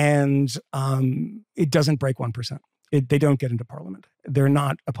 And it doesn't break 1%. They don't get into parliament. They're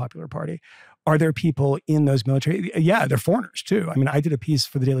not a popular party. Are there people in those military? Yeah, they're foreigners too. I mean, I did a piece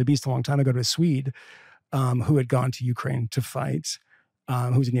for the Daily Beast a long time ago to a Swede who had gone to Ukraine to fight,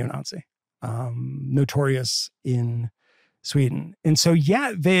 who was a neo-Nazi, notorious in Sweden. And so,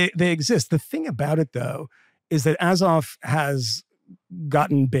 they exist. The thing about it, though, is that Azov has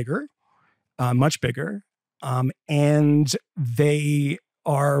gotten bigger, much bigger, and they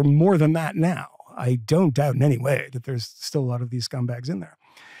are more than that now. I don't doubt in any way that there's still a lot of these scumbags in there.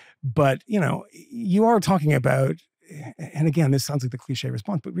 But, you are talking about, and again, this sounds like the cliche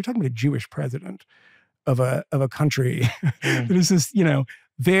response, but we're talking about a Jewish president of a country that is this,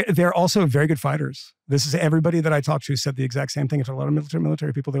 they're also very good fighters. This is everybody that I talked to said the exact same thing. It's a lot of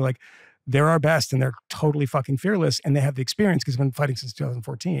military people. They're like, they're our best, and they're totally fucking fearless, and they have the experience because they've been fighting since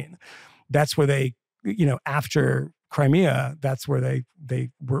 2014. That's where they, after Crimea, that's where they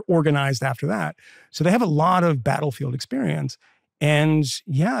were organized after that. So they have a lot of battlefield experience, and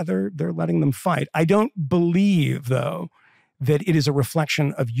they're letting them fight. I don't believe, though, that it is a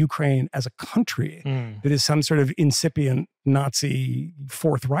reflection of Ukraine as a country that is some sort of incipient Nazi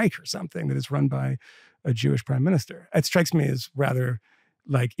Fourth Reich or something that is run by a Jewish prime minister. It strikes me as rather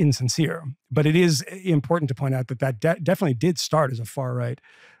like insincere. But it is important to point out that definitely did start as a far right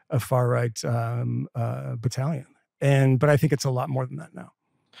battalion. But I think it's a lot more than that now.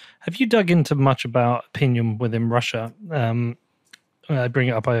 Have you dug into much about opinion within Russia? I bring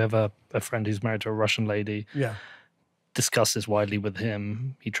it up. I have a friend who's married to a Russian lady. Yeah. Discuss this widely with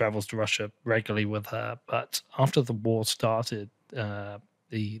him. He travels to Russia regularly with her. But after the war started,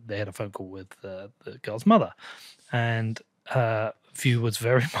 they had a phone call with the girl's mother. And her view was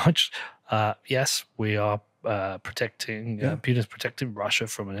very much, yes, we are protecting, Putin's protecting Russia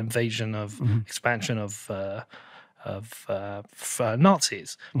from an invasion of expansion of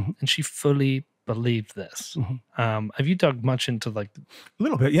Nazis. And she fully believed this. Have you dug much into like a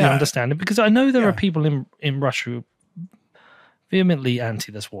little bit, the understanding? Because I know there are people in Russia who vehemently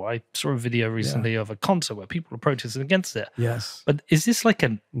anti this war. I saw a video recently of a concert where people were protesting against it. Yes. But is this like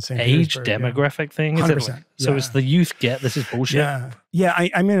an age demographic thing? Is 100%. It so is the youth get this is bullshit? Yeah.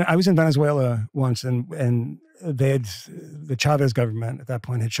 I mean, I was in Venezuela once, and they had, the Chavez government at that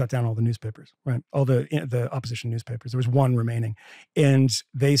point had shut down all the newspapers, right? All the opposition newspapers. There was one remaining. And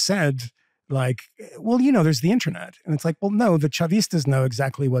they said, like, well, there's the internet. And it's like, well, no, the Chavistas know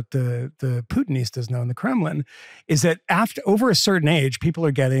exactly what the Putinistas know in the Kremlin, is that over a certain age, people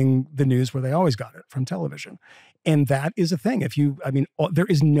are getting the news where they always got it, from television. And that is a thing. There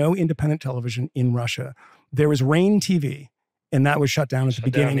is no independent television in Russia. There was Rain TV, and that was shut down at the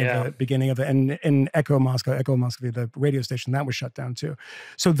beginning of the, and Echo Moscow, the radio station, that was shut down too.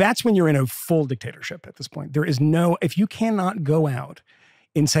 So that's when you're in a full dictatorship at this point. There is if you cannot go out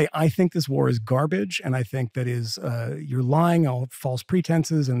and say, I think this war is garbage, and I think that you're lying, all false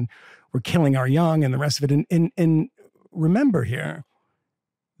pretenses, and we're killing our young and the rest of it. And remember here,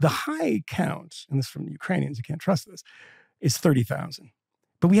 the high count, and this is from the Ukrainians, you can't trust this, is 30,000.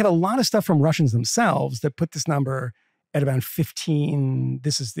 But we had a lot of stuff from Russians themselves that put this number at about 15.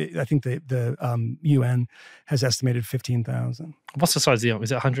 I think the UN has estimated 15,000. What's the size of the army?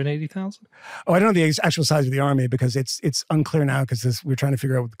 Is it 180,000? Oh, I don't know the actual size of the army because it's unclear now because we're trying to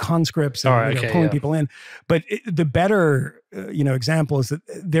figure out conscripts and pulling people in. But the better example is that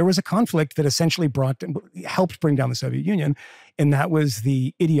there was a conflict that essentially helped bring down the Soviet Union, and that was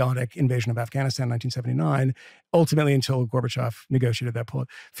the idiotic invasion of Afghanistan in 1979, ultimately until Gorbachev negotiated that pull.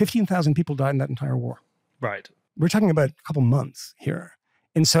 15,000 people died in that entire war. Right. We're talking about a couple months here.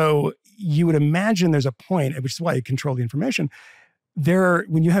 And so you would imagine there's a point, which is why you control the information.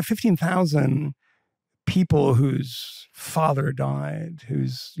 When you have 15,000 people whose father died,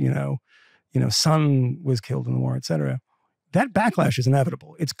 whose, son was killed in the war, et cetera, that backlash is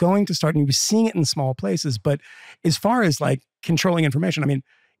inevitable. It's going to start, and you're seeing it in small places. But as far as like controlling information, I mean,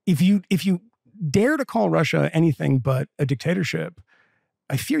 if you dare to call Russia anything but a dictatorship,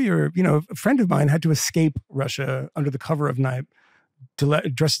 I fear a friend of mine had to escape Russia under the cover of night,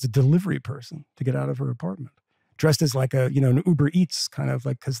 dressed as a delivery person to get out of her apartment, dressed as like an Uber Eats kind of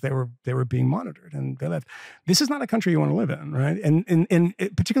like, because they were being monitored and they left. This is not a country you want to live in, right? And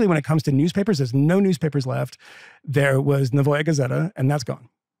particularly when it comes to newspapers, there's no newspapers left. There was Novaya Gazeta, and that's gone.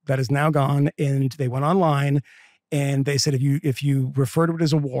 That is now gone, and they went online. And they said, if you refer to it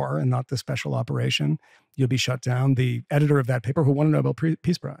as a war and not the special operation, you'll be shut down. The editor of that paper, who won a Nobel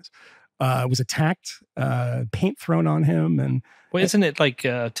Peace Prize, was attacked, paint thrown on him. And isn't it like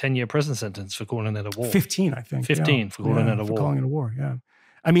a 10-year prison sentence for calling it a war? 15, I think. 15 for calling it a war. For calling it a war, yeah.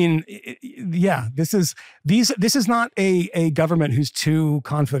 I mean, this is not a government who's too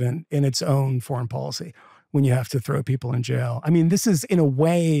confident in its own foreign policy when you have to throw people in jail. I mean, this is in a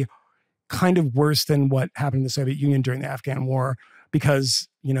way kind of worse than what happened in the Soviet Union during the Afghan war, because,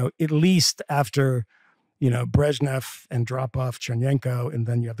 at least after, Brezhnev and drop-off Chernenko, and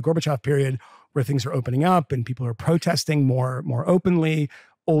then you have the Gorbachev period where things are opening up and people are protesting more openly.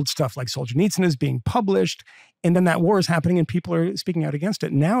 Old stuff like Solzhenitsyn is being published, and then that war is happening and people are speaking out against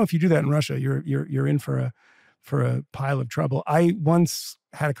it. Now, if you do that in Russia, you're in for a pile of trouble. I once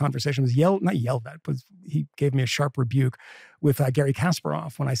had a conversation, not yelled at, but he gave me a sharp rebuke with Garry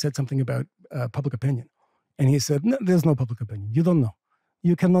Kasparov when I said something about public opinion. And he said, no, there's no public opinion. You don't know.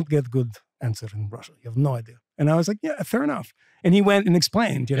 You cannot get good answer in Russia. You have no idea. And I was like, yeah, fair enough. And he went and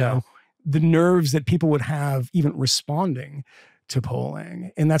explained, the nerves that people would have even responding to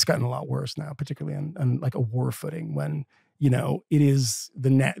polling. And that's gotten a lot worse now, particularly on like a war footing when, it is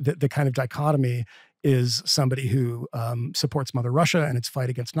the kind of dichotomy is somebody who supports Mother Russia and its fight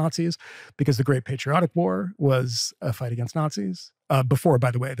against Nazis, because the Great Patriotic War was a fight against Nazis. Before,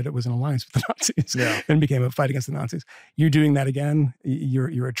 by the way, that it was an alliance with the Nazis and became a fight against the Nazis. You're doing that again,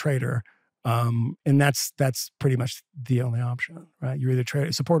 you're a traitor. And that's pretty much the only option, right? You're either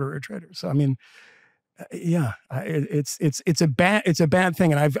a supporter or a traitor. So, I mean, it's a bad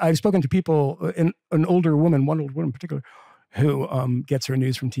thing. And I've spoken to people, an older woman, one old woman in particular, who gets her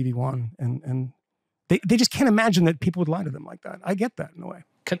news from TV One, and they just can't imagine that people would lie to them like that. I get that in a way.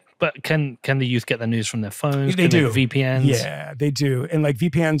 Can the youth get their news from their phones? They do. VPNs? Yeah, they do. And like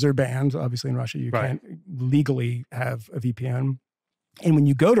VPNs are banned, obviously, in Russia. You can't legally have a VPN. And when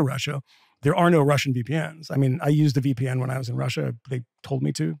you go to Russia, there are no Russian VPNs. I mean, I used a VPN when I was in Russia. They told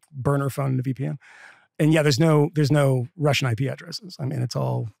me to burner phone the VPN. And yeah, there's no Russian IP addresses. I mean, it's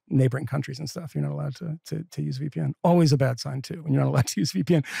all neighboring countries and stuff. You're not allowed to use VPN. Always a bad sign too, when you're not allowed to use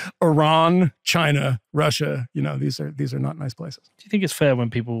VPN. Iran, China, Russia, these are not nice places. Do you think it's fair when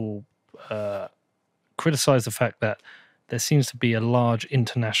people criticize the fact that there seems to be a large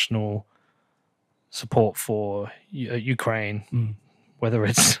international support for Ukraine, whether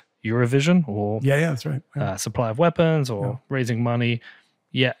it's Eurovision or that's right. Supply of weapons or raising money?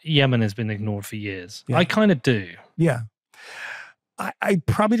 Yeah, Yemen has been ignored for years. Yeah. I kind of do. Yeah. I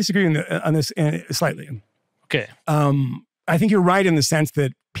probably disagree on this slightly. Okay. I think you're right in the sense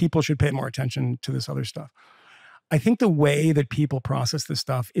that people should pay more attention to this other stuff. I think the way that people process this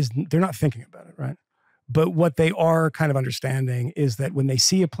stuff is they're not thinking about it, right? But what they are kind of understanding is that when they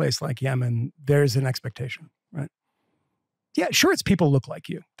see a place like Yemen, there's an expectation, right? Yeah, sure, it's people look like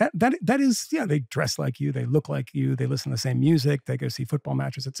you. That is, they dress like you, they look like you, they listen to the same music, they go see football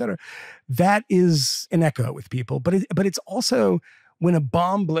matches, etc. That is an echo with people. But it's also when a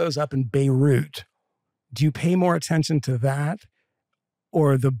bomb blows up in Beirut, do you pay more attention to that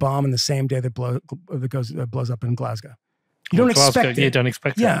or the bomb in the same day that blows up in Glasgow? You don't expect it. You don't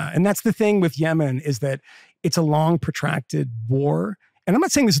expect it. Yeah, and that's the thing with Yemen is that it's a long, protracted war. And I'm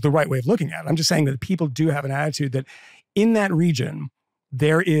not saying this is the right way of looking at it. I'm just saying that people do have an attitude that in that region,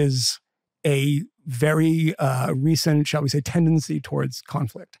 there is a very recent, shall we say, tendency towards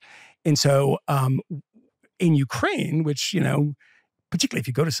conflict. And so in Ukraine, which, particularly if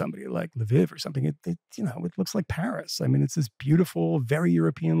you go to somebody like Lviv or something, it looks like Paris. I mean, it's this beautiful, very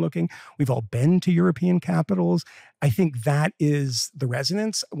European looking. We've all been to European capitals. I think that is the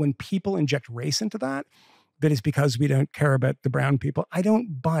resonance. When people inject race into that is because we don't care about the brown people. I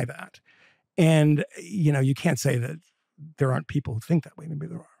don't buy that. And, you can't say that there aren't people who think that way. Maybe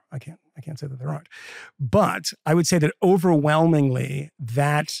there are. I can't say that there aren't. But I would say that overwhelmingly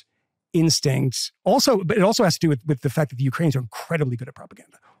that instinct but it also has to do with the fact that the Ukrainians are incredibly good at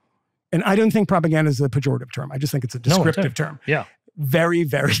propaganda. And I don't think propaganda is a pejorative term. I just think it's a descriptive term. Yeah. Very,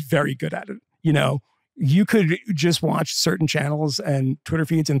 very, very good at it. You could just watch certain channels and Twitter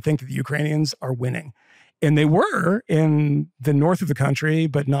feeds and think that the Ukrainians are winning. And they were in the north of the country,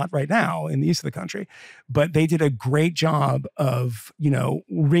 but not right now in the east of the country. But they did a great job of,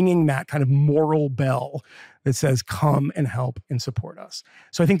 ringing that kind of moral bell that says, come and help and support us.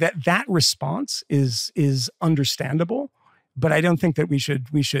 So I think that response is understandable, but I don't think that we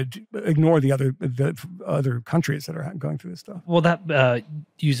should ignore the other countries that are going through this stuff. Well, that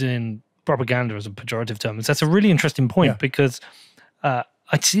using propaganda as a pejorative term, that's a really interesting point because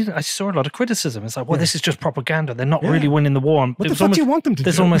I saw a lot of criticism. It's like, well, this is just propaganda. They're not really winning the war. What the fuck do you want them to do?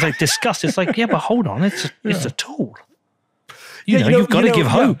 There's almost like disgust. It's like, but hold on. It's a tool. You've got to give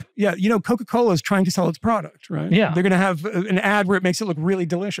hope. Yeah. Coca-Cola is trying to sell its product, right? Yeah. They're going to have an ad where it makes it look really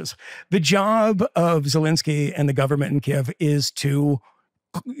delicious. The job of Zelinsky and the government in Kiev is to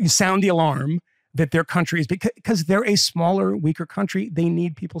sound the alarm that their countries, because they're a smaller, weaker country, they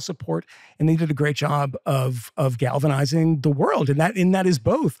need people's support, and they did a great job of galvanizing the world, and that is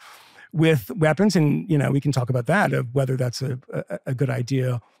both with weapons, and we can talk about that of whether that's a good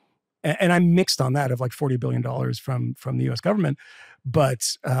idea, and I'm mixed on that of like $40 billion from the U.S. government,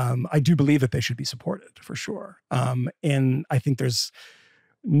 but I do believe that they should be supported for sure, and I think there's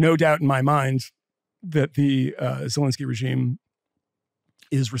no doubt in my mind that the Zelinsky regime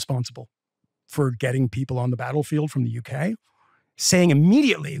is responsible for getting people on the battlefield from the UK, saying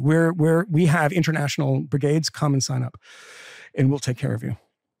immediately, where we have international brigades, come and sign up, and we'll take care of you.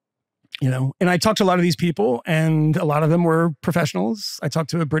 And I talked to a lot of these people, and a lot of them were professionals. I talked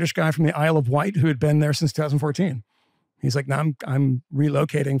to a British guy from the Isle of Wight who had been there since 2014. He's like, no, I'm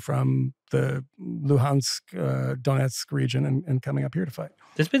relocating from the Luhansk, Donetsk region and coming up here to fight.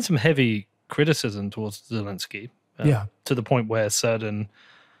 There's been some heavy criticism towards Zelinsky, to the point where certain,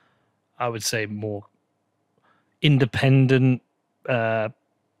 I would say, more independent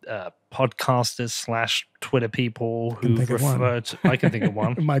podcasters / Twitter people who refer to. I can think of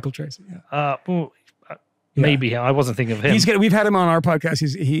one. Michael Tracy. Yeah. Maybe I wasn't thinking of him. We've had him on our podcast.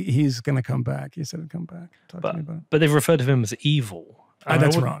 He's going to come back. He said he'd come back. Talk to me about it. But they've referred to him as evil.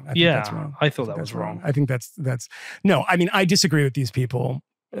 That's wrong. I think that's wrong. I thought that was wrong. I think that's no. I mean, I disagree with these people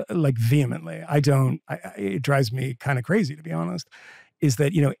like vehemently. It drives me kind of crazy, to be honest. Is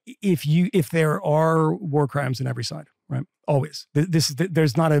that if there are war crimes on every side, right? Always.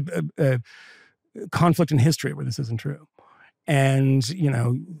 There's not a conflict in history where this isn't true. And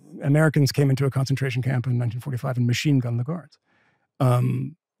Americans came into a concentration camp in 1945 and machine gunned the guards.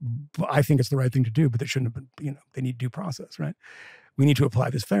 I think it's the right thing to do, but they shouldn't have been. They need due process, right? We need to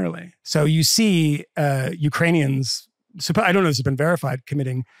apply this fairly. So you see Ukrainians. I don't know if it's been verified,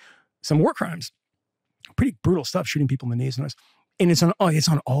 committing some war crimes, pretty brutal stuff, shooting people in the knees and this. And it's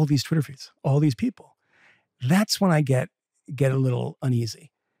on all these Twitter feeds, all these people. That's when I get a little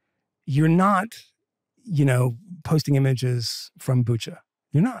uneasy. You're not, posting images from Bucha.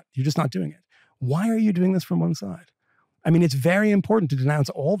 You're not. You're just not doing it. Why are you doing this from one side? I mean, it's very important to denounce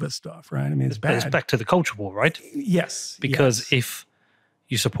all this stuff, right? I mean, it's bad. It's back to the culture war, right? Yes. Because if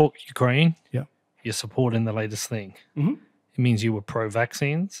you support Ukraine, you're supporting the latest thing. Mm-hmm. It means you were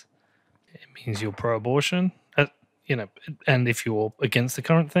pro-vaccines. It means you're pro-abortion. And if you're against the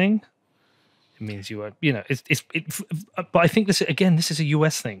current thing, it means you are, but I think this is a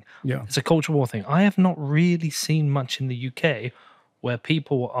US thing. Yeah. It's a culture war thing. I have not really seen much in the UK where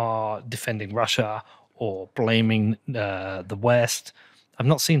people are defending Russia or blaming the West. I've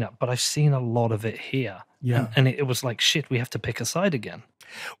not seen that, but I've seen a lot of it here. Yeah. And it was like, shit, we have to pick a side again.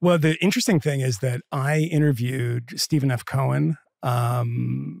 Well, the interesting thing is that I interviewed Stephen F. Cohen,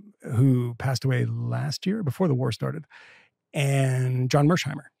 who passed away last year before the war started, and John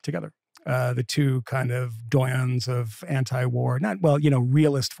Mersheimer together. The two kind of doyens of anti-war,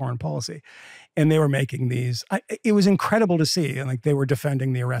 realist foreign policy. And they were making these, it was incredible to see. And like they were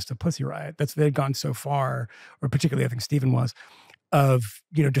defending the arrest of Pussy Riot. They'd gone so far, or particularly I think Stephen was, of,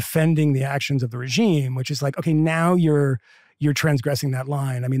 defending the actions of the regime, which is like, okay, now you're you're transgressing that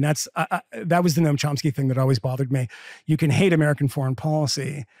line. I mean, that was the Noam Chomsky thing that always bothered me. You can hate American foreign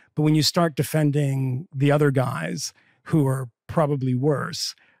policy, but when you start defending the other guys who are probably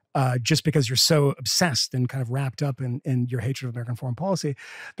worse, just because you're so obsessed and kind of wrapped up in your hatred of American foreign policy,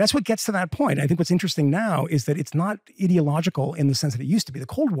 that's what gets to that point. I think what's interesting now is that it's not ideological in the sense that it used to be. The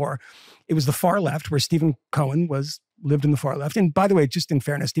Cold War, it was the far left, where Stephen Cohen lived in the far left. And by the way, just in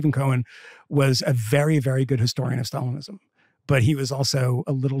fairness, Stephen Cohen was a very, very good historian of Stalinism, but he was also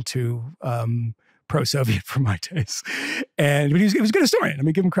a little too pro-Soviet for my taste. But he was a good historian. I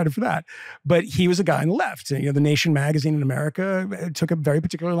mean, give him credit for that. But he was a guy on the left. You know, the Nation magazine in America took a very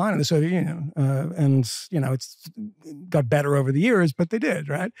particular line on the Soviet Union. It's got better over the years, but they did,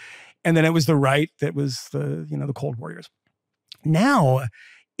 right? And then it was the right that was the Cold War years. Now,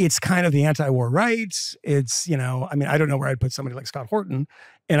 it's kind of the anti-war right. It's, I mean, I don't know where I'd put somebody like Scott Horton,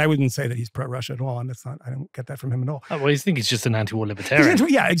 and I wouldn't say that he's pro-Russia at all. And I don't get that from him at all. Oh, well, you think he's just an anti-war libertarian.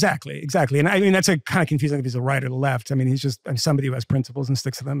 Yeah, exactly. And I mean, that's a kind of confusing if he's a right or the left. I mean, he's just somebody who has principles and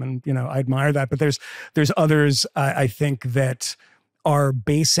sticks to them. And, I admire that. But there's others, I think, that are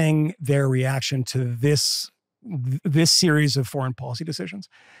basing their reaction to this series of foreign policy decisions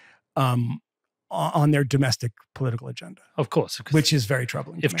on their domestic political agenda. Of course. Which is very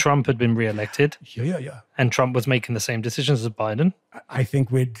troubling. If Trump had been reelected, yeah, and Trump was making the same decisions as Biden, I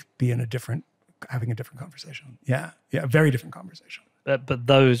think we'd be having a different conversation. Yeah, very different conversation. But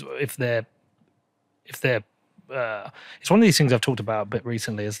those, if they're, it's one of these things I've talked about a bit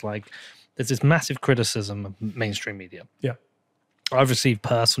recently. Is like there's this massive criticism of mainstream media. Yeah, I've received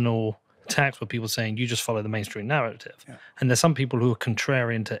personal attacks with people saying you just follow the mainstream narrative, and there's some people who are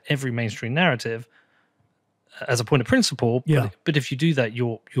contrarian to every mainstream narrative as a point of principle. But if you do that,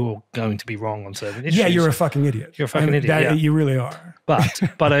 you're going to be wrong on certain issues. Yeah, you're a fucking idiot. You're a fucking idiot. You really are.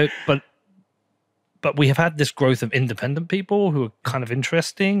 But we have had this growth of independent people who are kind of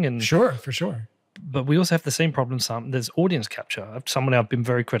interesting and sure, for sure. But we also have the same problem. There's audience capture. Someone I've been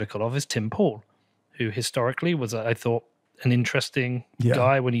very critical of is Tim Pool, who historically was, I thought, an interesting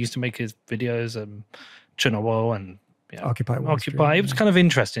guy when he used to make his videos and Chernobyl and Occupy. It was kind of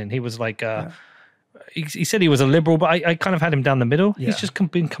interesting. He was like, he said he was a liberal, but I kind of had him down the middle. He's just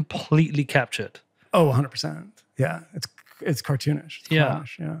been completely captured. Oh, 100%. Yeah, it's cartoonish. It's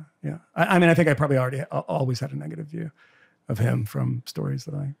clownish. Yeah. I mean, I think I probably always had a negative view of him from stories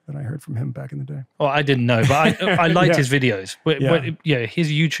that I heard from him back in the day. Well, I didn't know, but I liked his videos.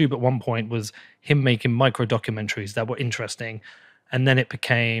 His YouTube at one point was him making micro documentaries that were interesting, and then it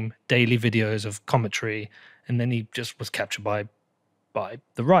became daily videos of commentary, and then he just was captured by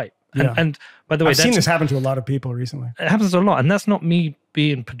the right. And by the way, I've seen this happen to a lot of people recently. It happens a lot, and that's not me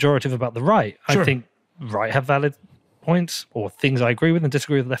being pejorative about the right. Sure. I think right have valid points or things I agree with and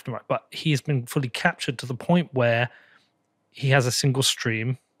disagree with left and right, but he's been fully captured to the point where he has a single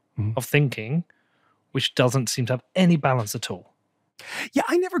stream of thinking, which doesn't seem to have any balance at all. Yeah,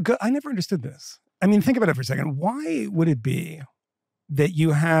 I never understood this. I mean, think about it for a second. Why would it be that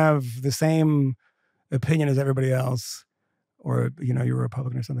you have the same opinion as everybody else, or you're a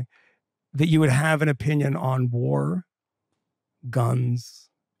Republican or something, that you would have an opinion on war, guns,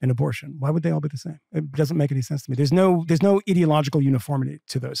 and abortion? Why would they all be the same? It doesn't make any sense to me. There's no ideological uniformity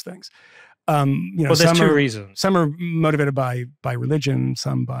to those things. There's two reasons. Some are motivated by religion,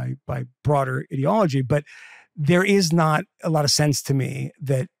 some by broader ideology, but there is not a lot of sense to me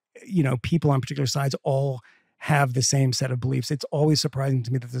that people on particular sides all have the same set of beliefs. It's always surprising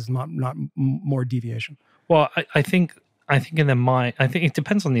to me that there's not more deviation. Well, I think in their mind, I think it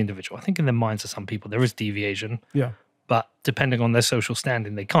depends on the individual. I think in the minds of some people there is deviation. Yeah. But depending on their social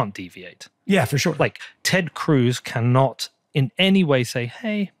standing, they can't deviate. Yeah, for sure. Like Ted Cruz cannot in any way say,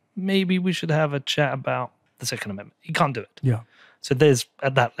 hey, maybe we should have a chat about the Second Amendment. He can't do it. Yeah. So there's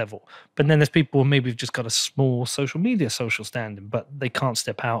at that level. But then there's people who maybe have just got a small social standing, but they can't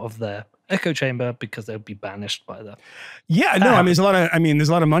step out of their echo chamber because they'll be banished by the... Yeah, no, there's a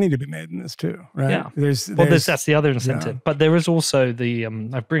lot of money to be made in this too, right? Yeah. That's the other incentive. Yeah. But there is also the,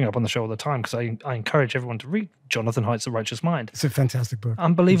 I bring it up on the show all the time because I encourage everyone to read Jonathan Haidt's The Righteous Mind. It's a fantastic book.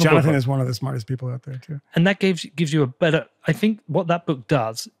 Unbelievable. Jonathan is one of the smartest people out there too. And that gives you a better, I think what that book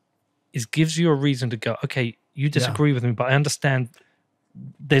does is gives you a reason to go, okay, you disagree with me, but I understand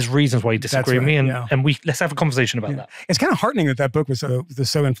there's reasons why you disagree with me, and let's have a conversation about that. It's kind of heartening that book was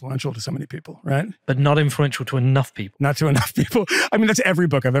so influential to so many people, right? But not influential to enough people. Not to enough people. I mean, that's every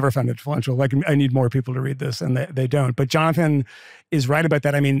book I've ever found influential. Like, I need more people to read this, and they don't. But Jonathan is right about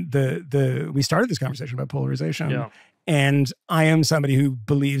that. I mean, we started this conversation about polarization, and I am somebody who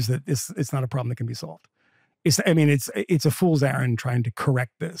believes that it's not a problem that can be solved. It's a fool's errand trying to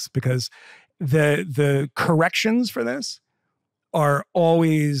correct this, because the corrections for this are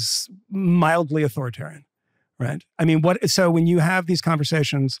always mildly authoritarian, right? I mean, so when you have these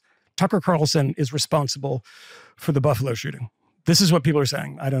conversations, Tucker Carlson is responsible for the Buffalo shooting. This is what people are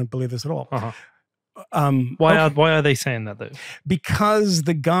saying. I don't believe this at all. Why are they saying that though? Because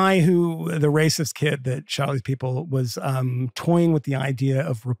the racist kid that shot all these people was toying with the idea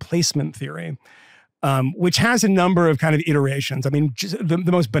of replacement theory, which has a number of kind of iterations. I mean,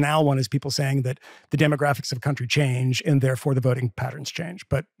 the most banal one is people saying that the demographics of a country change and therefore the voting patterns change.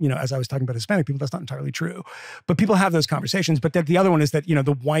 But, as I was talking about Hispanic people, that's not entirely true. But people have those conversations. But the other one is that,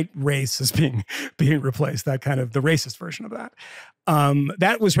 the white race is being replaced, that kind of the racist version of that.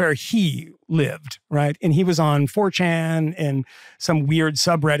 That was where he lived, right? And he was on 4chan and some weird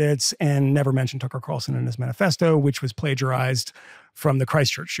subreddits and never mentioned Tucker Carlson in his manifesto, which was plagiarized from the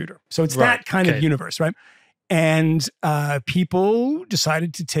Christchurch shooter. So it's that kind of universe, right? And people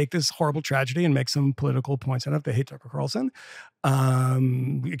decided to take this horrible tragedy and make some political points out of it. They hate Tucker Carlson,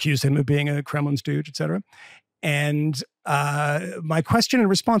 accused him of being a Kremlin stooge, et cetera. And my question and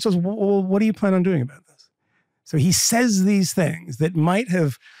response was, well, what do you plan on doing about this? So he says these things that might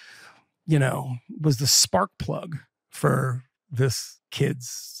have, was the spark plug for this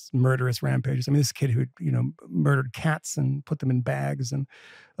kid's murderous rampages. I mean, this kid who, murdered cats and put them in bags and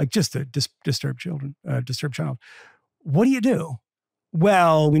just a disturbed child. What do?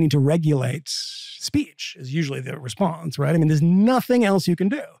 Well, we need to regulate speech is usually the response, right? I mean, there's nothing else you can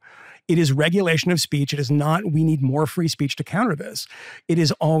do. It is regulation of speech. It is not, we need more free speech to counter this. It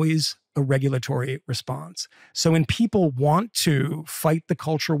is always a regulatory response. So when people want to fight the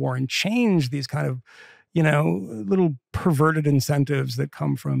culture war and change these kind of, little perverted incentives that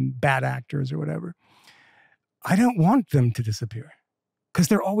come from bad actors or whatever, I don't want them to disappear because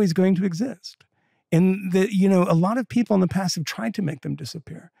they're always going to exist. And a lot of people in the past have tried to make them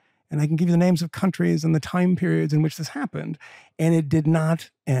disappear. And I can give you the names of countries and the time periods in which this happened. And it did not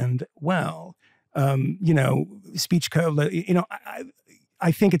end well. Speech code,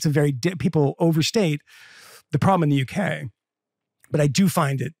 I think it's people overstate the problem in the UK, but I do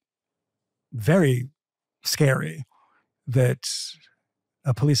find it very scary that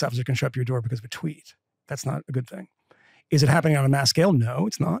a police officer can show up your door because of a tweet. That's not a good thing. Is it happening on a mass scale? No,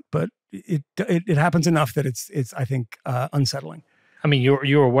 it's not. But it happens enough that it's I think unsettling. I mean,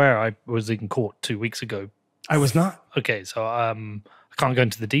 you're aware I was in court 2 weeks ago. I was not. Okay, so I can't go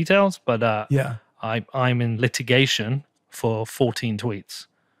into the details, but I'm in litigation for 14 tweets.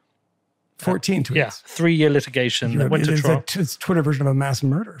 14 tweets. Yeah, 3-year litigation that went to trial. It's Twitter version of a mass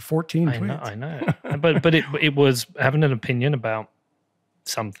murder. 14 tweets. I know. but it was having an opinion about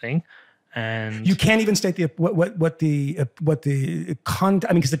something, and you can't even state because the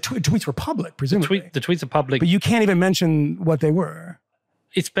tweets were public, presumably. The tweets are public, but you can't even mention what they were.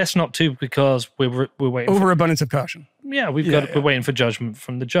 It's best not to because we're waiting overabundance of caution. Yeah, we're waiting for judgment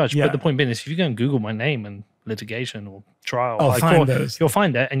from the judge. Yeah. But the point being is, if you go and Google my name and litigation or trial, you'll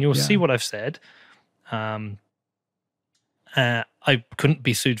find it and you'll see what I've said. I couldn't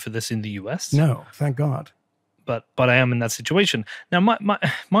be sued for this in the US. No, thank God. But I am in that situation now.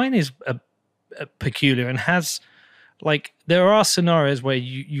 Mine is peculiar and has there are scenarios where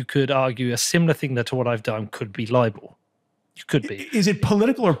you could argue a similar thing to what I've done could be libel. You could be. Is it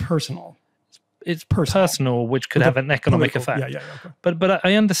political or personal? It's personal, which could have an economic effect. Yeah, okay. But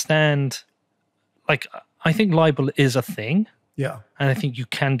I understand. I think libel is a thing. Yeah. And I think you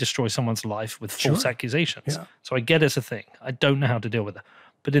can destroy someone's life with false accusations. Yeah. So I get it's a thing. I don't know how to deal with it.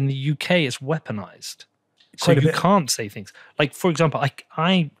 But in the UK, it's weaponized. So you can't say things. For example,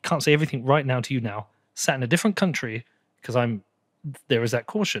 I can't say everything right now to you now, sat in a different country, because there is that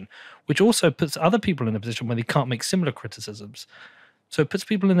caution, which also puts other people in a position where they can't make similar criticisms. So it puts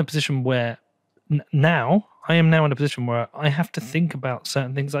people in a position where I am now in a position where I have to think about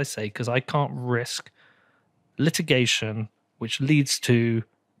certain things I say because I can't risk litigation, which leads to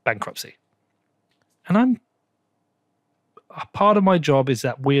bankruptcy. And a part of my job is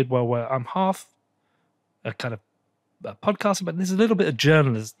that weird world where I'm half a kind of a podcaster, but there's a little bit of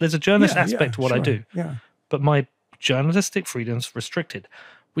journalism. There's a journalist aspect to what I do. Yeah. But my journalistic freedom's restricted,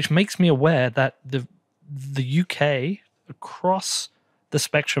 which makes me aware that the UK across the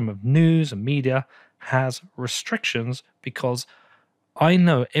spectrum of news and media has restrictions because I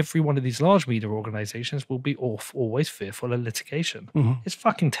know every one of these large media organizations will be always fearful of litigation. Mm-hmm. It's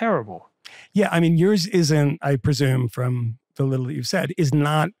fucking terrible. Yeah, I mean, yours isn't, I presume, from the little that you've said, is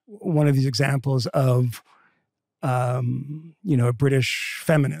not one of these examples of, a British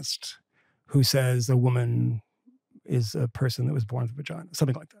feminist who says a woman is a person that was born with a vagina,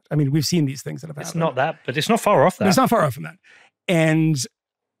 something like that. I mean, we've seen these things that have happened. It's not that, but it's not far off that. It's not far off from that. And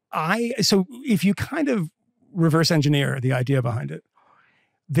so if you kind of reverse engineer the idea behind it,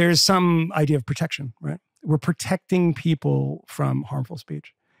 there's some idea of protection, right? We're protecting people from harmful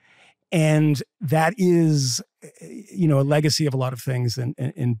speech. And that is, a legacy of a lot of things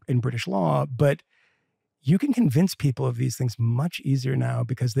in British law. But you can convince people of these things much easier now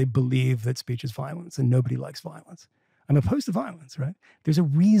because they believe that speech is violence and nobody likes violence. I'm opposed to violence, right? There's a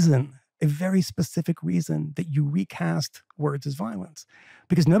reason, a very specific reason that you recast words as violence,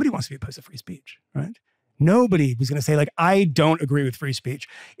 because nobody wants to be opposed to free speech, right? Nobody was going to say, like, I don't agree with free speech.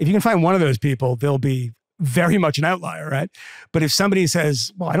 If you can find one of those people, they'll be very much an outlier, right? But if somebody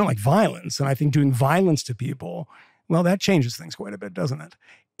says, well, I don't like violence, and I think doing violence to people, well, that changes things quite a bit, doesn't it?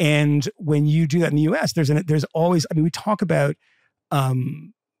 And when you do that in the US, there's always, we talk about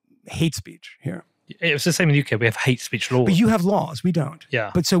hate speech here. It's the same in the UK. We have hate speech laws. But you have laws. We don't.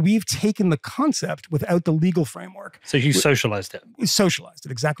 Yeah. But so we've taken the concept without the legal framework. So you socialized it. We socialized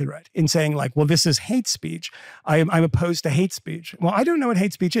it, exactly right. In saying like, well, this is hate speech. I'm opposed to hate speech. Well, I don't know what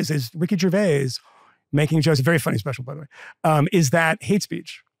hate speech is. Is Ricky Gervais making jokes, a very funny special, by the way, is that hate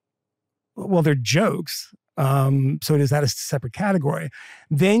speech? Well, they're jokes. So is that a separate category?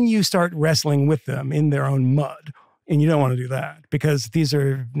 Then you start wrestling with them in their own mud. And you don't want to do that because these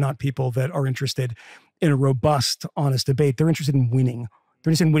are not people that are interested in a robust, honest debate. They're interested in winning.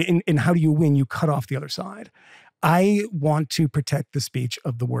 They're interested in how do you win? You cut off the other side. I want to protect the speech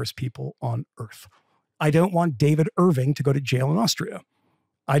of the worst people on earth. I don't want David Irving to go to jail in Austria.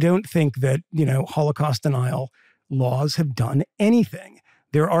 I don't think that, Holocaust denial laws have done anything.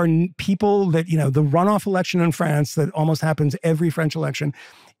 There are people that, the runoff election in France that almost happens every French election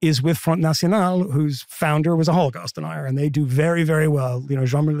is with Front National, whose founder was a Holocaust denier, and they do very, very well.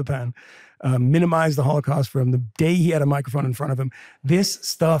 Jean-Marie Le Pen minimized the Holocaust from the day he had a microphone in front of him. This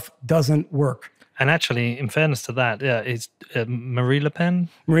stuff doesn't work. And actually, in fairness to that, it's Marine Le Pen.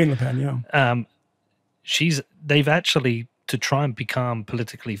 Marine Le Pen, yeah. They've actually, to try and become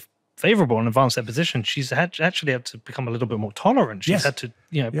politically favorable and advance their position, she's actually had to become a little bit more tolerant. She's had to,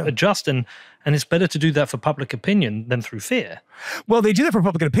 adjust, and it's better to do that for public opinion than through fear. Well, they do that for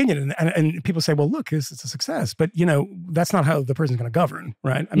public opinion, and people say, well, look, it's a success. But, that's not how the person's going to govern,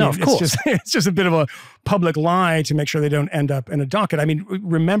 right? No, of course. It's just a bit of a public lie to make sure they don't end up in a docket.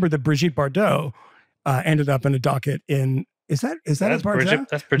 Remember that Brigitte Bardot ended up in a docket in... Is that Bardot?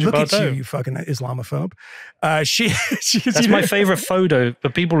 That's Brigitte Look Bardot. at you fucking Islamophobe. That's my favorite photo,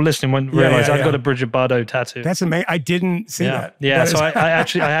 but people listening won't realize I've got a Brigitte Bardot tattoo. That's amazing. I didn't see that. Yeah, so I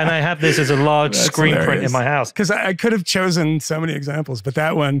have this as a large screen print in my house. Because I could have chosen so many examples, but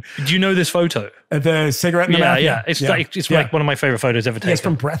that one... Do you know this photo? The cigarette in the mouth? Yeah. It's like one of my favorite photos ever taken. It's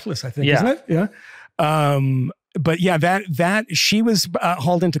from Breathless, I think, isn't it? Yeah. But yeah, that she was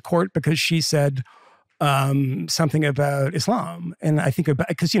hauled into court because she said... something about Islam. And I think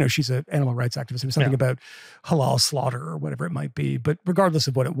because, she's an animal rights activist, it was something about halal slaughter or whatever it might be. But regardless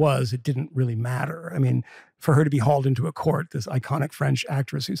of what it was, it didn't really matter. For her to be hauled into a court, this iconic French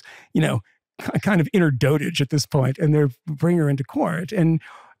actress who's, kind of inner dotage at this point, and they're bringing her into court. And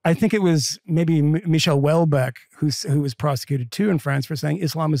I think it was maybe Michel Houellebecq who was prosecuted too in France for saying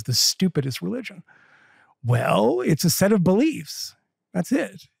Islam is the stupidest religion. Well, it's a set of beliefs. That's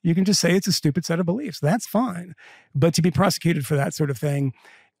it. You can just say it's a stupid set of beliefs. That's fine. But to be prosecuted for that sort of thing,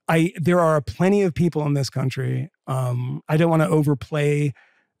 there are plenty of people in this country. I don't want to overplay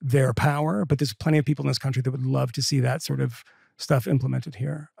their power, but there's plenty of people in this country that would love to see that sort of stuff implemented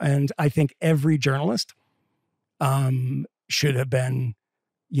here. And I think every journalist should have been,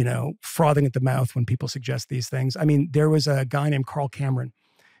 frothing at the mouth when people suggest these things. There was a guy named Carl Cameron,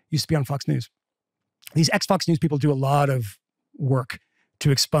 used to be on Fox News. These ex-Fox News people do a lot of work to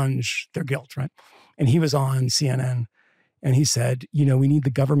expunge their guilt, right? And he was on CNN and he said, we need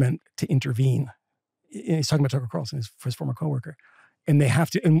the government to intervene. And he's talking about Tucker Carlson, his former coworker. And they have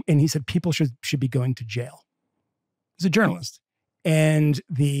to, and he said, people should be going to jail. He's a journalist. And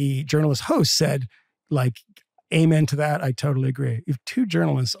the journalist host said, amen to that. I totally agree. You have two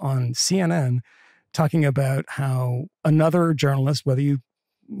journalists on CNN talking about how another journalist, whether you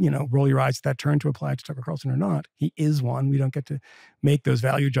roll your eyes at that turn to apply to Tucker Carlson or not. He is one. We don't get to make those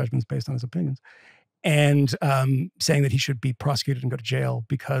value judgments based on his opinions. And saying that he should be prosecuted and go to jail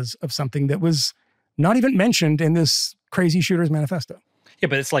because of something that was not even mentioned in this crazy shooter's manifesto. Yeah,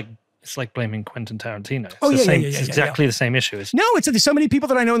 but it's like blaming Quentin Tarantino. It's exactly the same issue. No, there's so many people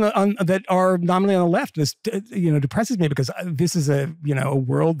that I know that are nominally on the left. This depresses me because this is a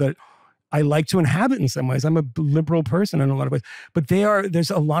world that I like to inhabit in some ways. I'm a liberal person in a lot of ways, but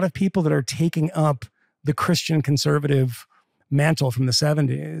there's a lot of people that are taking up the Christian conservative mantle from the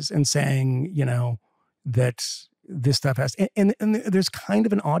 70s and saying, that this stuff has, and there's kind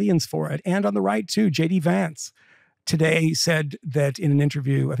of an audience for it. And on the right too, J.D. Vance today said that in an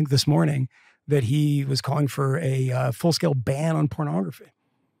interview, I think this morning, that he was calling for a full-scale ban on pornography.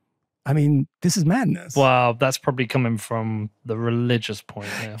 I mean, this is madness. Wow, that's probably coming from the religious point.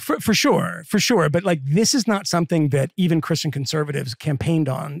 Yeah. For sure. But like, this is not something that even Christian conservatives campaigned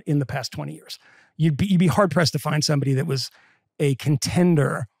on in the past 20 years. You'd be hard-pressed to find somebody that was a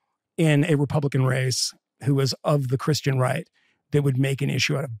contender in a Republican race who was of the Christian right that would make an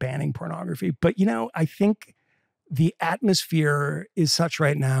issue out of banning pornography. But, I think the atmosphere is such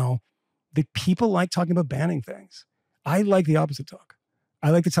right now that people like talking about banning things. I like the opposite talk. I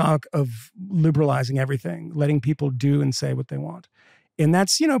like the talk of liberalizing everything, letting people do and say what they want. And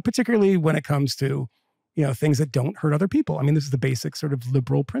that's, particularly when it comes to, things that don't hurt other people. I mean, this is the basic sort of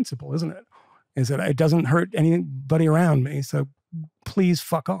liberal principle, isn't it? Is that it doesn't hurt anybody around me, so please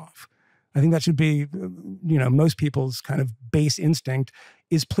fuck off. I think that should be, most people's kind of base instinct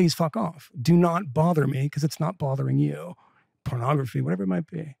is please fuck off. Do not bother me because it's not bothering you. Pornography, whatever it might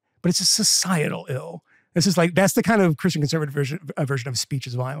be. But it's a societal ill. This is that's the kind of Christian conservative version of speech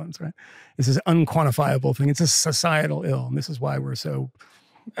is violence, right? This is an unquantifiable thing. It's a societal ill. And this is why we're so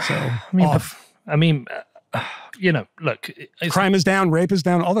off. Look. Crime is down, rape is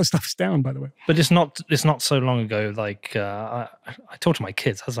down, all that stuff's down, by the way. But it's not so long ago, I talked to my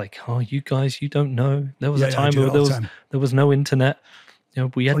kids. I was like, oh, you guys, you don't know. There was a time where there was no internet.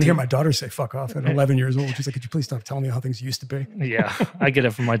 We had to hear my daughter say "fuck off" at 11 years old. She's like, "Could you please stop telling me how things used to be?" Yeah, I get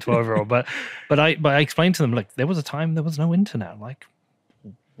it from my 12-year-old. But I explained to them, like, there was a time there was no internet. Like,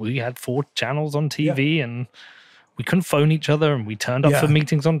 we had 4 channels on TV, and we couldn't phone each other, and we turned up for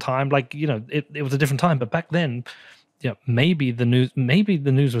meetings on time. Like, it was a different time. But back then, maybe the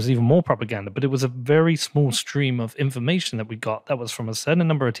news was even more propaganda. But it was a very small stream of information that we got that was from a certain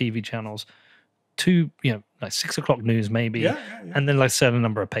number of TV channels. To 6 o'clock news maybe, and then a certain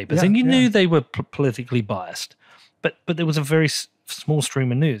number of papers, and you knew they were politically biased, but there was a very small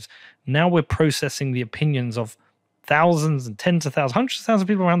stream of news. Now we're processing the opinions of thousands and tens of thousands, hundreds of thousands of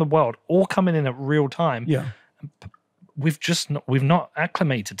people around the world, all coming in at real time. Yeah, we've not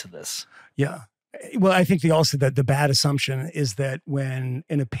acclimated to this. Yeah, well, I think the bad assumption is that when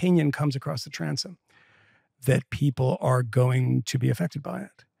an opinion comes across the transom, that people are going to be affected by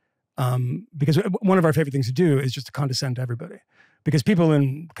it. Because one of our favorite things to do is just to condescend to everybody. Because people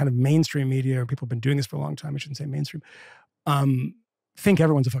in kind of mainstream media, or people who've been doing this for a long time, I shouldn't say mainstream, think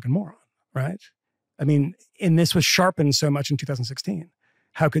everyone's a fucking moron, right? I mean, and this was sharpened so much in 2016.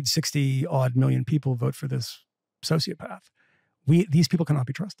 How could 60-odd million people vote for this sociopath? These people cannot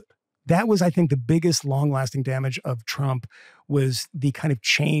be trusted. That was, I think, the biggest long-lasting damage of Trump, was the kind of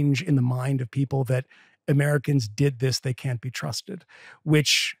change in the mind of people that Americans did this, they can't be trusted,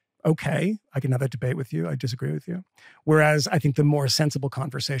 which... Okay, I can have that debate with you. I disagree with you. Whereas I think the more sensible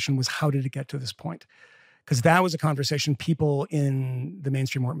conversation was, how did it get to this point? Because that was a conversation people in the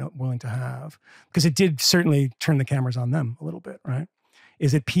mainstream weren't willing to have. Because it did certainly turn the cameras on them a little bit, right?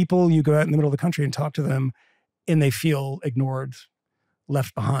 Is it people, you go out in the middle of the country and talk to them, and they feel ignored,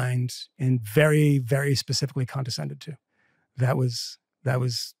 left behind, and very, very specifically condescended to. That was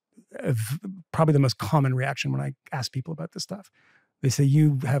probably the most common reaction when I ask people about this stuff. They say,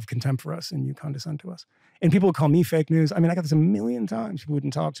 you have contempt for us and you condescend to us. And people would call me fake news. I mean, I got this a million times. People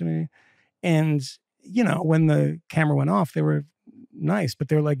wouldn't talk to me. And, when the camera went off, they were nice, but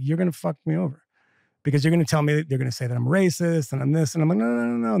they're like, you're going to fuck me over. Because you're going to tell me, they're going to say that I'm racist and I'm this. And I'm like,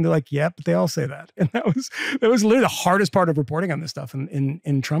 no. And they're like, yeah, but they all say that. And that was literally the hardest part of reporting on this stuff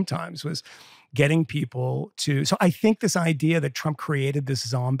in Trump times, was getting people to. So I think this idea that Trump created this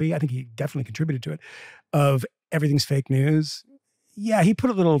zombie, I think he definitely contributed to it, of everything's fake news. Yeah, he put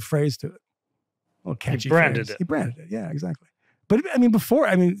a little phrase to it. A little catchy phrase. He branded it. Yeah, exactly. But I mean,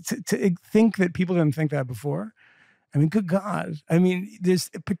 to think that people didn't think that before, I mean, good God. I mean, there's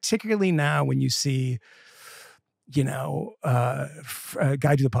particularly now when you see, a guy I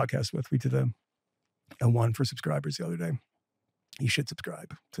do the podcast with, we did a one for subscribers the other day. You should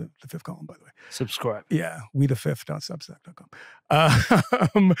subscribe to The Fifth Column, by the way. Subscribe. Yeah,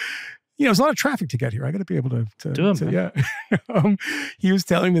 wethefifth.substack.com. There's a lot of traffic to get here. I got to be able to do it. Yeah. He was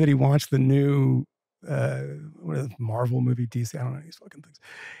telling me that he watched the new Marvel movie, DC. I don't know these fucking things.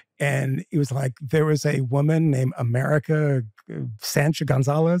 And he was like, there was a woman named America Sancha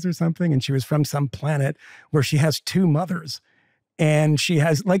Gonzalez or something, and she was from some planet where she has 2 mothers. And she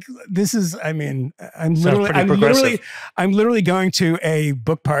has, like, this is, I mean, I'm literally going to a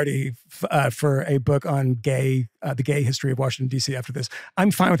book party for a book on the gay history of Washington, D.C. after this.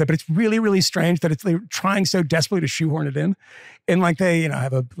 I'm fine with it, but it's really, really strange that they're trying so desperately to shoehorn it in. And like they,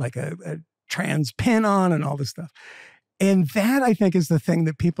 have a trans pin on and all this stuff. And that, I think, is the thing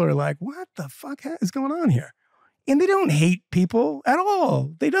that people are like, what the fuck is going on here? And they don't hate people at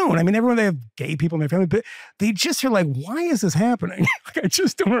all. They don't. I mean, they have gay people in their family, but they just are like, why is this happening? Like, I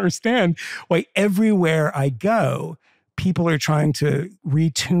just don't understand why everywhere I go, people are trying to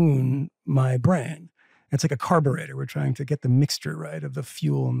retune my brain. It's like a carburetor. We're trying to get the mixture right of the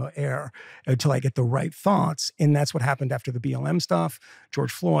fuel and the air until I get the right thoughts. And that's what happened after the BLM stuff,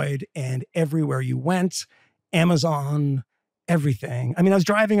 George Floyd, and everywhere you went, Amazon, everything. I mean, I was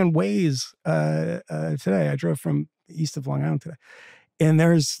driving on Waze today. I drove from east of Long Island today. And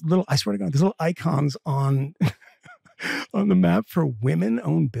there's I swear to God, there's little icons on on the map for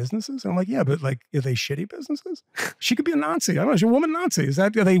women-owned businesses. And I'm like, yeah, but like, are they shitty businesses? She could be a Nazi. I don't know. She's a woman Nazi. Are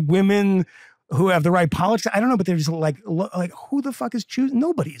they women who have the right politics? I don't know, but they're just like who the fuck is choosing?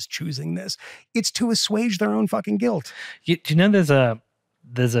 Nobody is choosing this. It's to assuage their own fucking guilt. Do you know there's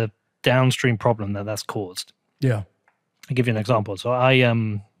a downstream problem that's caused? Yeah. I'll give you an example. So I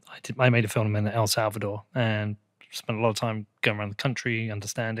made a film in El Salvador and spent a lot of time going around the country,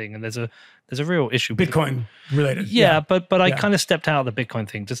 understanding, and there's a real issue. Bitcoin related. Yeah, but I kind of stepped out of the Bitcoin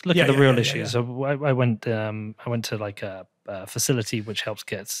thing, just look at the real issues. So I went to like a facility which helps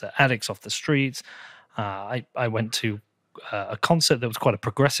get addicts off the streets. I went to a concert that was quite a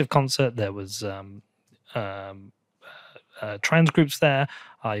progressive concert. There was trans groups there.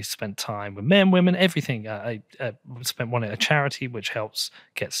 I spent time with men, women, everything. I spent one at a charity which helps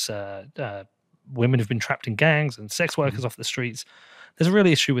gets women who've been trapped in gangs and sex workers off the streets. There's a real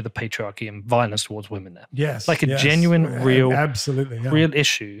issue with the patriarchy and violence towards women there. Yes, like a genuine, real, absolutely, real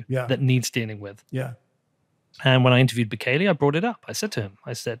issue that needs dealing with. Yeah. And when I interviewed Bekele, I brought it up. I said to him,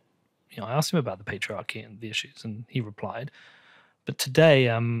 I asked him about the patriarchy and the issues, and he replied. But today,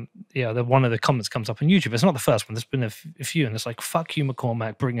 one of the comments comes up on YouTube. It's not the first one. There's been a few, and it's like, fuck you,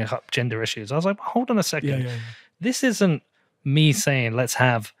 McCormack, bringing up gender issues. I was like, hold on a second. Yeah. This isn't me saying, let's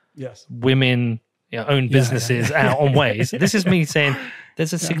have women own businesses out on Waze. This is me saying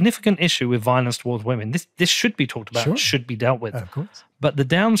there's a significant issue with violence towards women. This should be talked about, should be dealt with. Of course. But the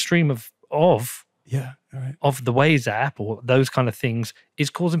downstream of the Waze app or those kind of things is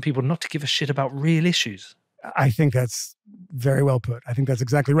causing people not to give a shit about real issues. I think that's very well put. I think that's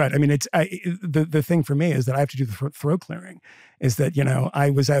exactly right. I mean, the thing for me is that I have to do the throat clearing. Is that I